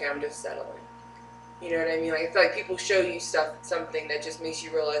realize, okay, I'm just settling. You know what I mean? Like, I feel like people show you something that just makes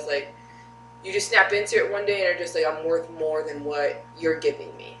you realize, like, you just snap into it one day and are just like, I'm worth more than what you're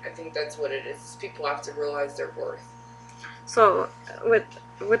giving me. I think that's what it is. People have to realize their worth. So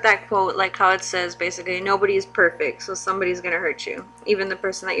with that quote, like how it says, basically, nobody is perfect, so somebody's going to hurt you. Even the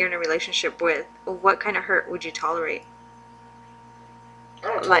person that you're in a relationship with. What kind of hurt would you tolerate? I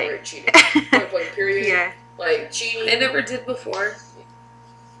don't Like- tolerate cheating. Point blank, period. Yeah. Like, cheating. I never did before.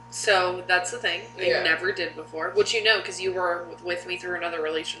 So that's the thing. I Yeah. never did before. Which you know, because you were with me through another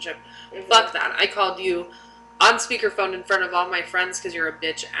relationship. Mhm. Fuck that. I called you on speakerphone in front of all my friends because you're a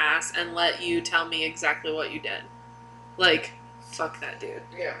bitch ass and let you tell me exactly what you did. Like, fuck that dude.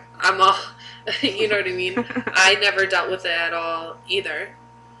 Yeah. I'm all, you know what I mean? I never dealt with it at all either.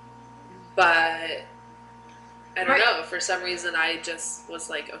 But I don't Right. know. For some reason, I just was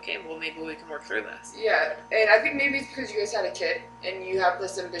like, okay, well, maybe we can work through this. Yeah, and I think maybe it's because you guys had a kid and you have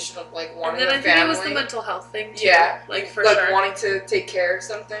this ambition of like And wanting then a I think family. it was the mental health thing too. Yeah, like you- for like sure. wanting to take care of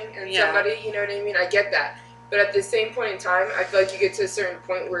something and Yeah. somebody. You know what I mean? I get that, but at the same point in time, I feel like you get to a certain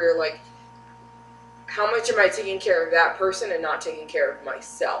point where you're like, how much am I taking care of that person and not taking care of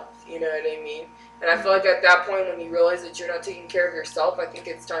myself? You know what I mean? And I feel like at that point, when you realize that you're not taking care of yourself, I think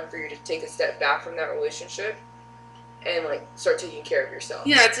it's time for you to take a step back from that relationship and like start taking care of yourself.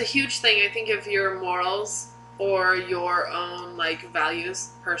 Yeah, it's a huge thing. I think if your morals or your own like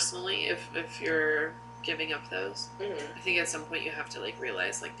values personally, if you're giving up those, I think at some point you have to like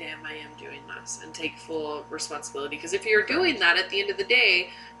realize like, damn, I am doing this, and take full responsibility. Because if you're doing that, at the end of the day,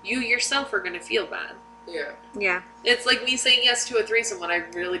 you yourself are going to feel bad. Yeah. Yeah. It's like me saying yes to a threesome when I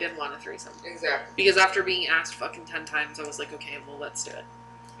really didn't want a threesome. Exactly. Because after being asked fucking 10 times, I was like, okay, well, let's do it.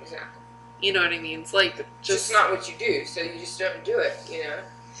 Exactly. You know what I mean? It's like just not what you do, so you just don't do it, you know?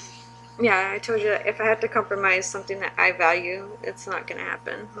 Yeah, I told you that if I had to compromise something that I value, it's not gonna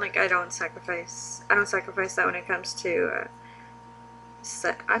happen. Like I don't sacrifice that when it comes to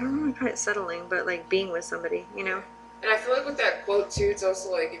I don't want to call it settling, but like being with somebody, you know. And I feel like with that quote too, it's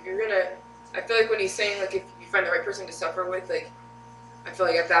also like if you're gonna, I feel like when he's saying like if you find the right person to suffer with, like I feel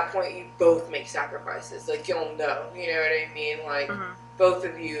like at that point you both make sacrifices. Like you'll know, you know what I mean? Like both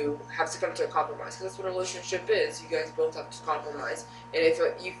of you have to come to a compromise, because that's what a relationship is. You guys both have to compromise. And if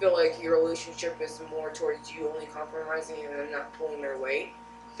you feel like your relationship is more towards you only compromising and them not pulling their weight,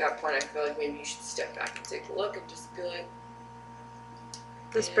 at that point I feel like maybe you should step back and take a look and just be like,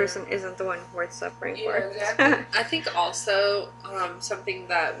 this person isn't the one worth suffering for. Exactly. I think also something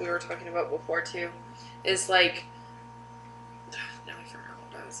that we were talking about before too is like, now I forgot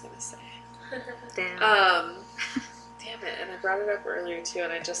what I was gonna say. Damn. Damn it! And I brought it up earlier too,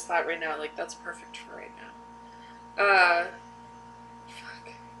 and I just thought right now like that's perfect for right now. Fuck,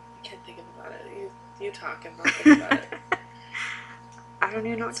 I can't think about it. You talk and I'll think about it. I don't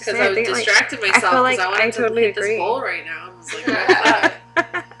even know what to Because say. I was distracted myself because like I wanted to totally hit this bowl right now. I was like,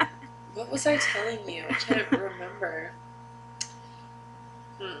 what was I telling you? I can't remember.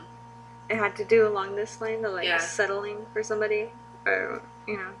 It had to do along this line, the like Yeah. settling for somebody, or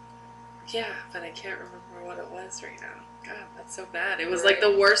you know. Yeah, but I can't remember what it was right now. God, that's so bad. It was like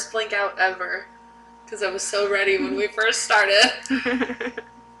the worst blink out ever. Because I was so ready when we first started.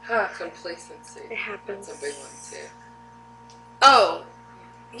 Complacency. It happens. That's a big one too. Oh,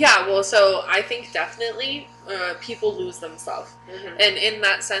 yeah, well, so I think definitely people lose themselves. And in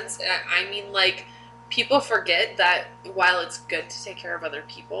that sense, I mean, like, people forget that while it's good to take care of other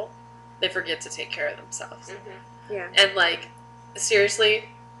people, they forget to take care of themselves. Yeah. And, like, seriously,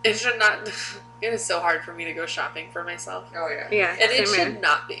 it should not... It is so hard for me to go shopping for myself. Oh, yeah. Yeah. And it should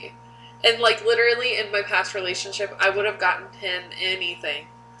not be. And, like, literally, in my past relationship, I would have gotten him anything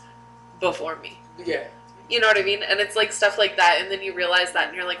before me. Yeah. You know what I mean? And it's, like, stuff like that. And then you realize that,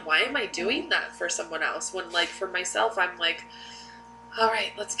 and you're like, why am I doing that for someone else? When, like, for myself, I'm like, all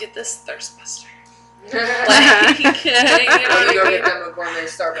right, let's get this thirst buster. Like, you know what I go mean? get them a gourmet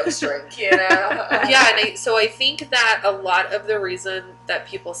Starbucks drink, you know? Yeah, and so I think that a lot of the reason that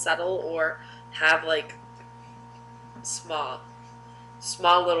people settle or have, like, small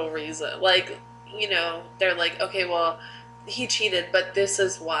little reason, like, you know, they're like, okay, well, he cheated, but this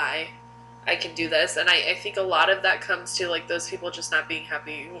is why I can do this. And I think a lot of that comes to, like, those people just not being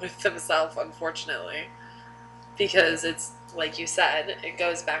happy with themselves, unfortunately. Because it's, like you said, it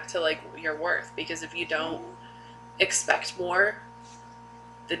goes back to, like, your worth. Because if you don't expect more,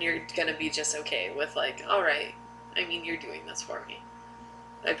 then you're going to be just okay with, like, all right, I mean, you're doing this for me.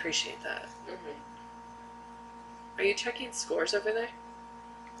 I appreciate that. Are you checking scores over there?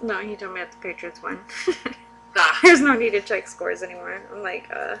 No, he told me that the Patriots won. Ah. There's no need to check scores anymore. I'm like,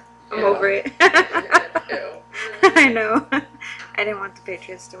 I'm over it. Ew. I know. I didn't want the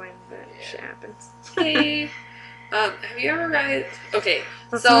Patriots to win, but shit happens. Okay. Have you ever read... Okay,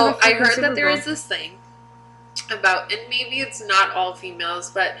 That's so not a I fucking heard Super that there Bowl. is this thing about, and maybe it's not all females,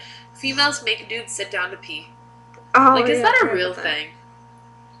 but females make dudes sit down to pee. Oh, Like, is yeah, that I a heard real about thing?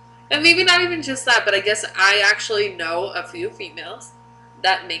 And maybe not even just that, but I guess I actually know a few females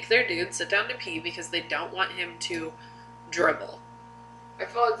that make their dudes sit down to pee because they don't want him to dribble. I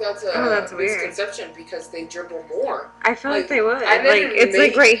feel like that's a that's weird. misconception because they dribble more. I feel like they would. I Like, didn't it's like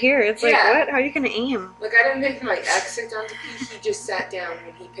make- right here. It's like, Yeah. what? How are you going to aim? Like, I didn't make my ex sit down to pee. He just sat down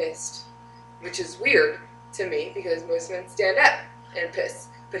when he pissed, which is weird to me because most men stand up and piss.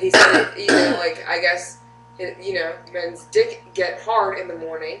 But he said, you know, like, I guess, you know, men's dick get hard in the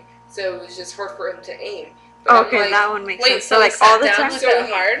morning, so it was just hard for him to aim. But I'm Okay, like, that one makes Wait, sense. so So, like, sat all the down time. with So it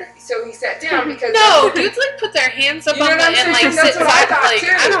he- hard? So he sat down because... No, dudes like put their hands up You know on what the I'm and like saying? sit That's what I side. thought, Like, too.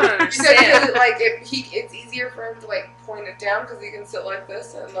 I don't He said understand. because, like, it's easier for him to, like, point it down because he can sit like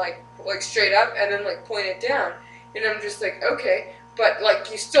this and, like straight up and then, like, point it down. And I'm just like, okay. But,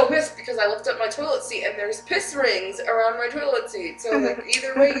 like, you still miss because I lift up my toilet seat and there's piss rings around my toilet seat. So, like,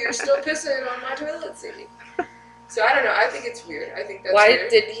 either way, you're still pissing on my toilet seat. So, I don't know. I think it's weird. I think that's Why weird.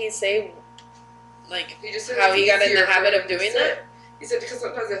 did he say, like, He just said how it's he got in easier the habit for of him to doing sit. that? He said because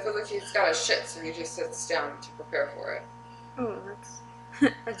sometimes I feel like he's got a shit, so he just sits down to prepare for it. Oh, that's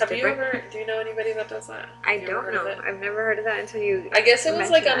Have different. you ever? Do you know anybody that does that? I Have you ever don't heard of know. it? I've never heard of that until you. I guess it was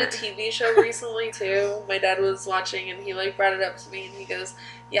like on a mentioned TV show recently too. My dad was watching and he like brought it up to me and he goes,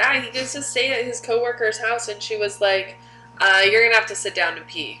 "Yeah, he goes to stay at his coworker's house," and she was like, "You're gonna have to sit down to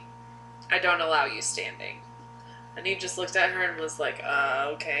pee. I don't allow you standing." And he just looked at her and was like,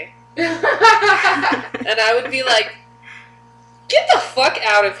 "Okay." And I would be like, "Get the fuck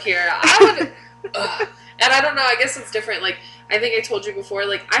out of here!" I would. And I don't know. I guess it's different. Like I think I told you before.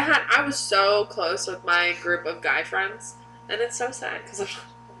 Like I was so close with my group of guy friends, and it's so sad because I'm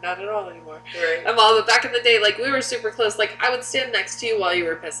not at all anymore. Right. I'm all. But back in the day, like we were super close. Like I would stand next to you while you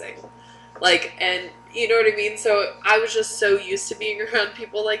were pissing, like, and you know what I mean. So I was just so used to being around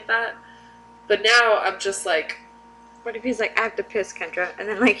people like that. But now I'm just like, What if he's like, I have to piss, Kendra, and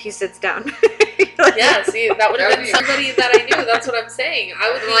then like he sits down? yeah. See, that would have been somebody that I knew. That's what I'm saying.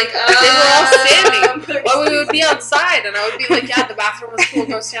 I would be like, they were all standing. Well, we would be outside, and I would be like, yeah, the bathroom was cool.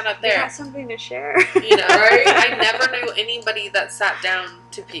 Go stand up You there. got something to share. You know, Right? I never knew anybody that sat down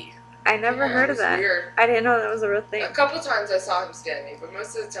to pee. I never Yeah, heard it of was that. Weird. I didn't know that was a real thing. A couple times I saw him standing, but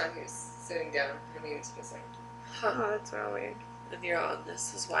most of the time he was sitting down when he was pissing. Oh, that's real weird. And you're on.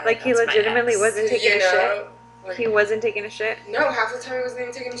 This is why. Like he that's my legitimately ex. wasn't taking You a shit. know? Like, He wasn't taking a shit. no, half the time he wasn't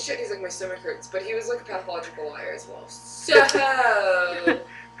even taking a shit. He's like, my stomach hurts. But he was like a pathological liar as well. So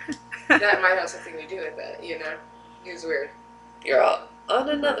that might have something to do with it, you know? He was weird. You're all on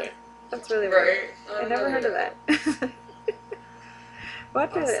another. That's really weird. Right? I never heard of that. We'll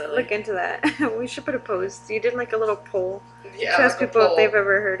have Oh, to silly. look into that. We should put a post. You did like a little poll Yeah, to ask like a people if poll. they've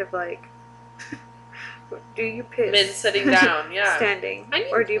ever heard of like, do you piss Men sitting down. Yeah. standing, I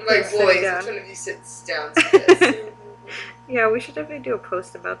need- or do you Like, piss boys, sitting which down? one of you sits down to piss? Yeah, we should definitely do a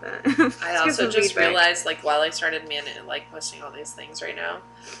post about that. I Let's get also some just feedback. realized, like, while I started like posting all these things right now,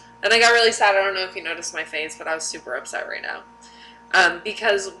 and I got really sad. I don't know if you noticed my face, but I was super upset right now.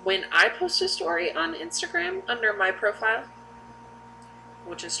 Because when I post a story on Instagram under my profile,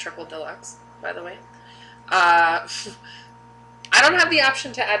 which is Triple Deluxe, by the way, I don't have the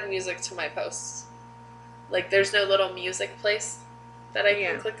option to add music to my posts. Like, there's no little music place that I can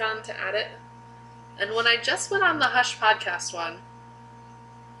Yeah. click on to add it. And when I just went on the Hush podcast one,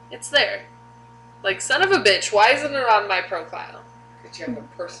 it's there. Like, son of a bitch, why isn't it on my profile? But you have a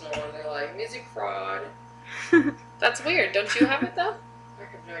personal one, they're like, music fraud. That's weird. Don't you have it, though? I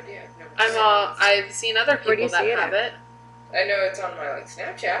have no idea. I've never I've seen other Where do people you that see it have at? it. I know it's on my like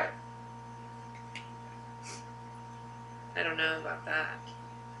Snapchat. I don't know about that.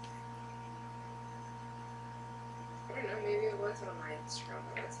 I don't know, maybe it was on my Instagram,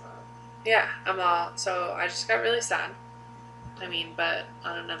 but it's not. Yeah, so I just got really sad. I mean, but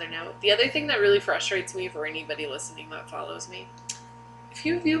on another note, the other thing that really frustrates me for anybody listening that follows me, if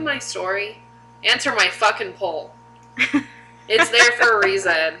you view my story, answer my fucking poll. It's there for a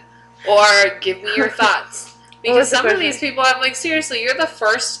reason. Or give me your thoughts. What was Because the some of question? these people, I'm like, seriously, you're the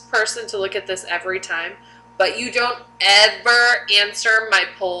first person to look at this every time, but you don't ever answer my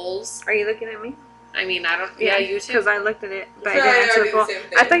polls. Are you looking at me? I mean, I don't, yeah, you too. Because I looked at it, but Yeah, I didn't I answer do the the poll. same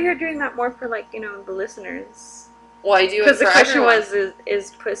thing. I thought you were doing that more for like, the listeners. Well, I do it Because for the question everyone.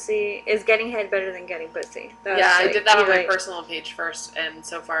 was, is getting head better than getting pussy? That Yeah, was, I like, did that on you, my like- personal page first, and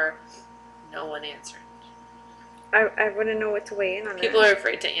so far, no one answered. I wouldn't know what to weigh in on People that. are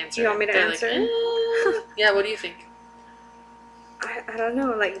afraid to answer. You want me to They're answer? Like, yeah, what do you think? I don't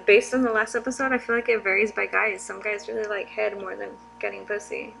know. Like, based on the last episode, I feel like it varies by guys. Some guys really like head more than getting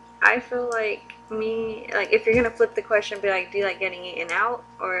pussy. I feel like if you're going to flip the question, be like, do you like getting eaten out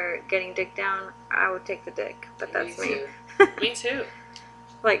or getting dick down? I would take the dick, but that's me. too. Me too.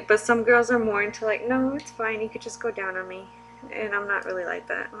 Like, but some girls are more into like, no, it's fine. You could just go down on me. And I'm not really like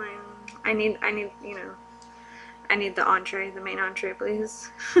that. Like, I need, I need the entree, the main entree, please.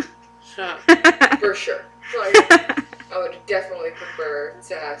 Huh. For sure. Like, I would definitely prefer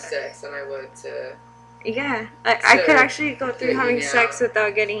to have sex than I would to. Yeah, I could So, actually go through getting having eaten sex out.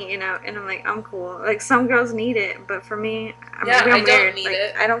 without getting eaten out, and I'm like, I'm cool. Like, some girls need it, but for me, Yeah, maybe I'm I don't weird. need like,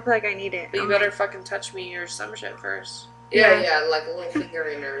 it. I don't feel like I need it. But you I'm better like, fucking touch me or some shit first. Yeah, Yeah. like a little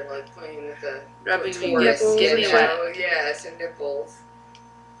fingering or like playing with the Rubbing me, clitoris, get me you wet. know? Yes, and nipples.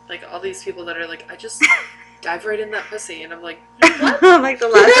 Like, all these people that are like, I just dive right in that pussy. And I'm like, like the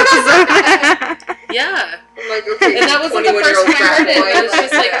last episode. yeah. I'm like, okay, And that wasn't the first 21-year-old time I heard it. frat I was boy,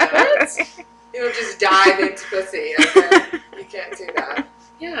 just like, yeah. what? You don't just dive into pussy. Okay? You can't do that.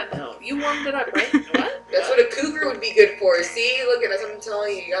 Yeah, no. You warmed it up, right? What? That's what a cougar would be good for. See, look at us. I'm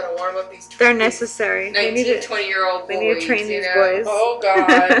telling you, you gotta warm up these. They're necessary. They 19, need it. 20-year-old boys. They need to train you these know? boys. Oh,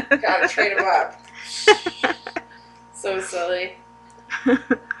 God. Gotta train them up. So silly.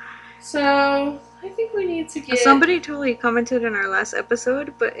 So I think we need to get. Somebody totally commented in our last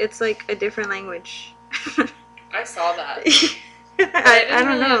episode, but it's like a different language. I saw that. I I don't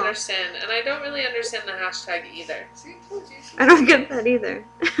really know. understand, and I don't really understand the hashtag either. I don't get that either.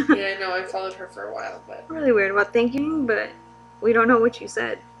 Yeah, I know. I followed her for a while, but Really weird about thank you, but we don't know what you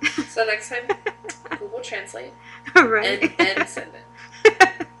said. so next time, Google Translate Right. and send it.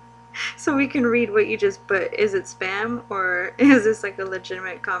 So we can read what you just put. Is it spam or is this like a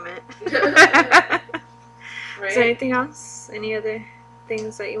legitimate comment? Is there Right? anything else? Any other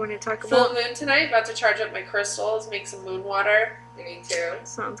things that you want to talk Full about? moon tonight. About to charge up my crystals. Make some moon water. Me too.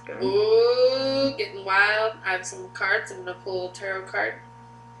 Sounds good. Ooh, getting wild. I have some cards. I'm gonna pull a tarot card.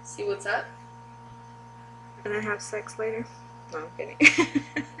 See what's up. And then have sex later. No, I'm kidding.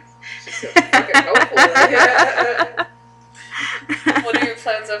 She's so fucking hopeful. What are your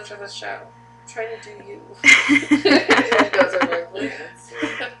plans after the show? I'm trying to do you. Those are my plans.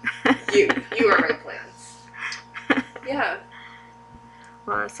 You are my plans. Yeah.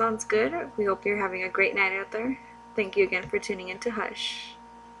 Well, that sounds good. We hope you're having a great night out there. Thank you again for tuning in to Hush.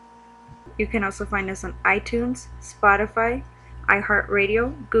 You can also find us on iTunes, Spotify,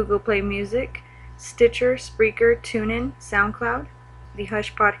 iHeartRadio, Google Play Music, Stitcher, Spreaker, TuneIn, SoundCloud,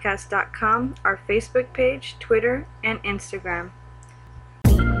 thehushpodcast.com, our Facebook page, Twitter, and Instagram.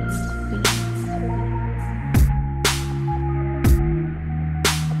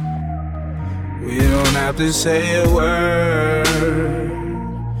 We don't have to say a word.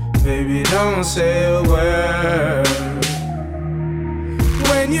 Baby, don't say a word.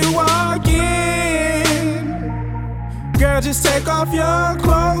 When you walk in, girl, just take off your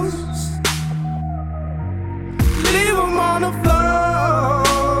clothes. Leave them on the floor,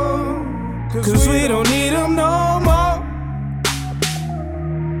 'cause we don't need them no more.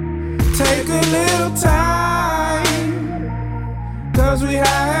 Take a little time, 'cause we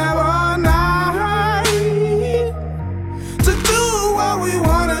have all night to do what we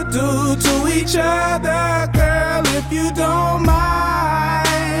wanna do to each other, girl, if you don't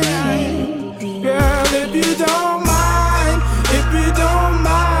mind. Girl, if you don't mind, if you don't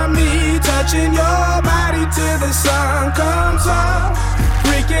mind me touching your body till the sun comes up,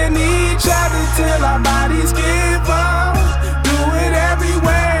 freaking each other till our bodies give up. Do it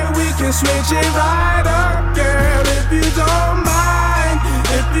everywhere, we can switch it right up, girl, if you don't mind,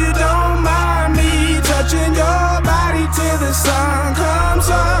 if you don't mind me touching your body till the sun comes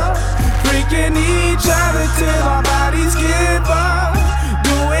up, freaking each other till our bodies give up.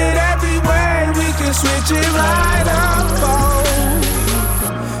 Do it everywhere, we can switch it right up.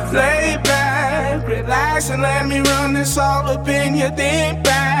 Oh. Lay back, relax and let me run this all up in your. Think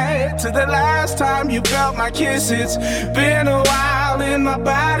back to the last time you felt my kiss. It's been a while and my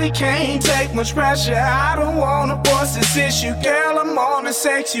body can't take much pressure. I don't wanna force this issue, girl, I'm on a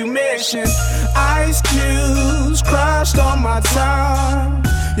sexy mission. Ice cubes crushed on my tongue,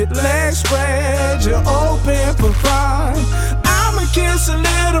 your legs spread, you're open for fun. I'ma kiss a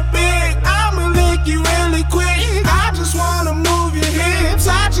little bit, I'ma lick you really quick. I just wanna move your hips,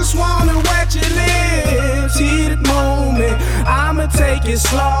 I just wanna wet your lips. Heated moment, I'ma take it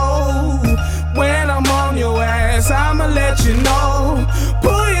slow. When I'm on your ass, I'ma let you know.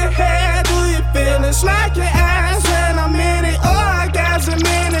 Pull your hair, do you feel it? Smack your ass when I'm in it. Orgasm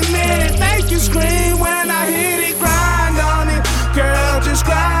in a minute, make you scream when I hit it. Grind on it, girl, just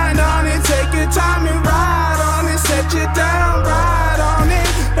grind on it. Take your time and ride on it. Set you down, ride on it.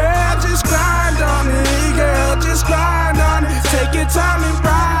 Girl, just grind on it, girl, just grind on it. Take your time and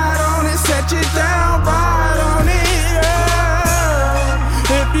ride on it. Set you down, ride on it, girl.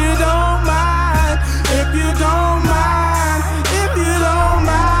 If you don't mind, if you don't mind, if you don't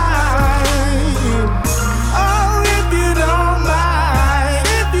mind. Oh, if you don't mind,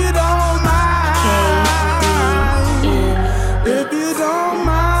 if you don't mind. If you don't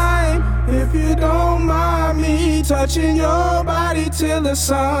mind, if you don't mind me touching your body till the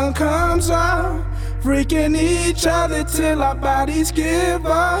sun comes up, freaking each other till our bodies give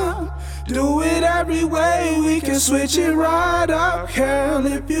up. Do it every way, we can switch it right up, girl,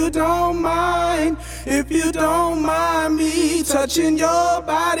 if you don't mind, if you don't mind me touching your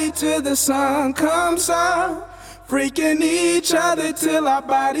body till the sun comes up, freaking each other till our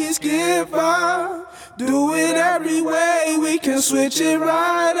bodies give up. Do it every way, we can switch it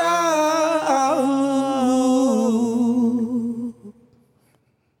right up.